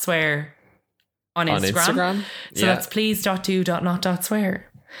please.do.not.swear on Instagram. So that's please.do.not.swear.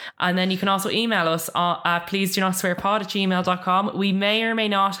 And then you can also email us at pleasedonot.swearpod@gmail.com. We may or may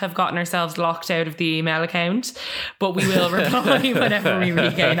not have gotten ourselves locked out of the email account, but we will reply whenever we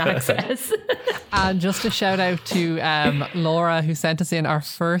regain access. And just a shout out to Laura, who sent us in our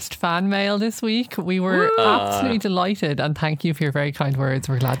first fan mail this week. We were absolutely delighted, and thank you for your very kind words.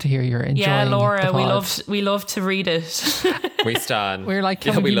 We're glad to hear you're enjoying. Yeah, Laura, the pod. we love to read it. We stand. We're like,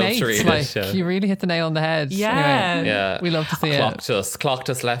 can we we be love mates? to read Like, it. you really hit the nail on the head. Yeah. Anyway, Yeah. we love to see Clocked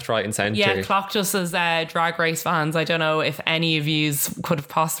us left, right, and centre. Yeah, clocked us as Drag Race fans. I don't know if any of yous could have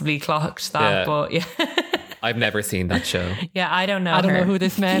possibly clocked that, but yeah. I've never seen that show. Yeah, I don't know. I don't her. know who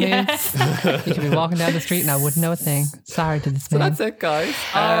this man is. He could be walking down the street and I wouldn't know a thing. Sorry to this So man. that's it, guys.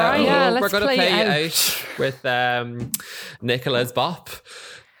 All right. Yeah, we're let's going to play play it out with Nicola's bop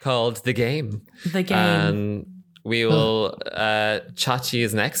called The Game. The Game. And we will chat to you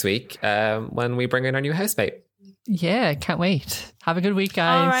next week when we bring in our new housemate. Yeah, can't wait. Have a good week,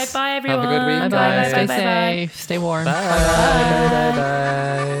 guys. All right, bye everyone. Have a good week, Bye-bye. guys. Stay Bye-bye. safe. Stay warm. Bye. Bye.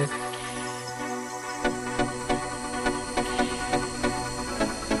 Bye.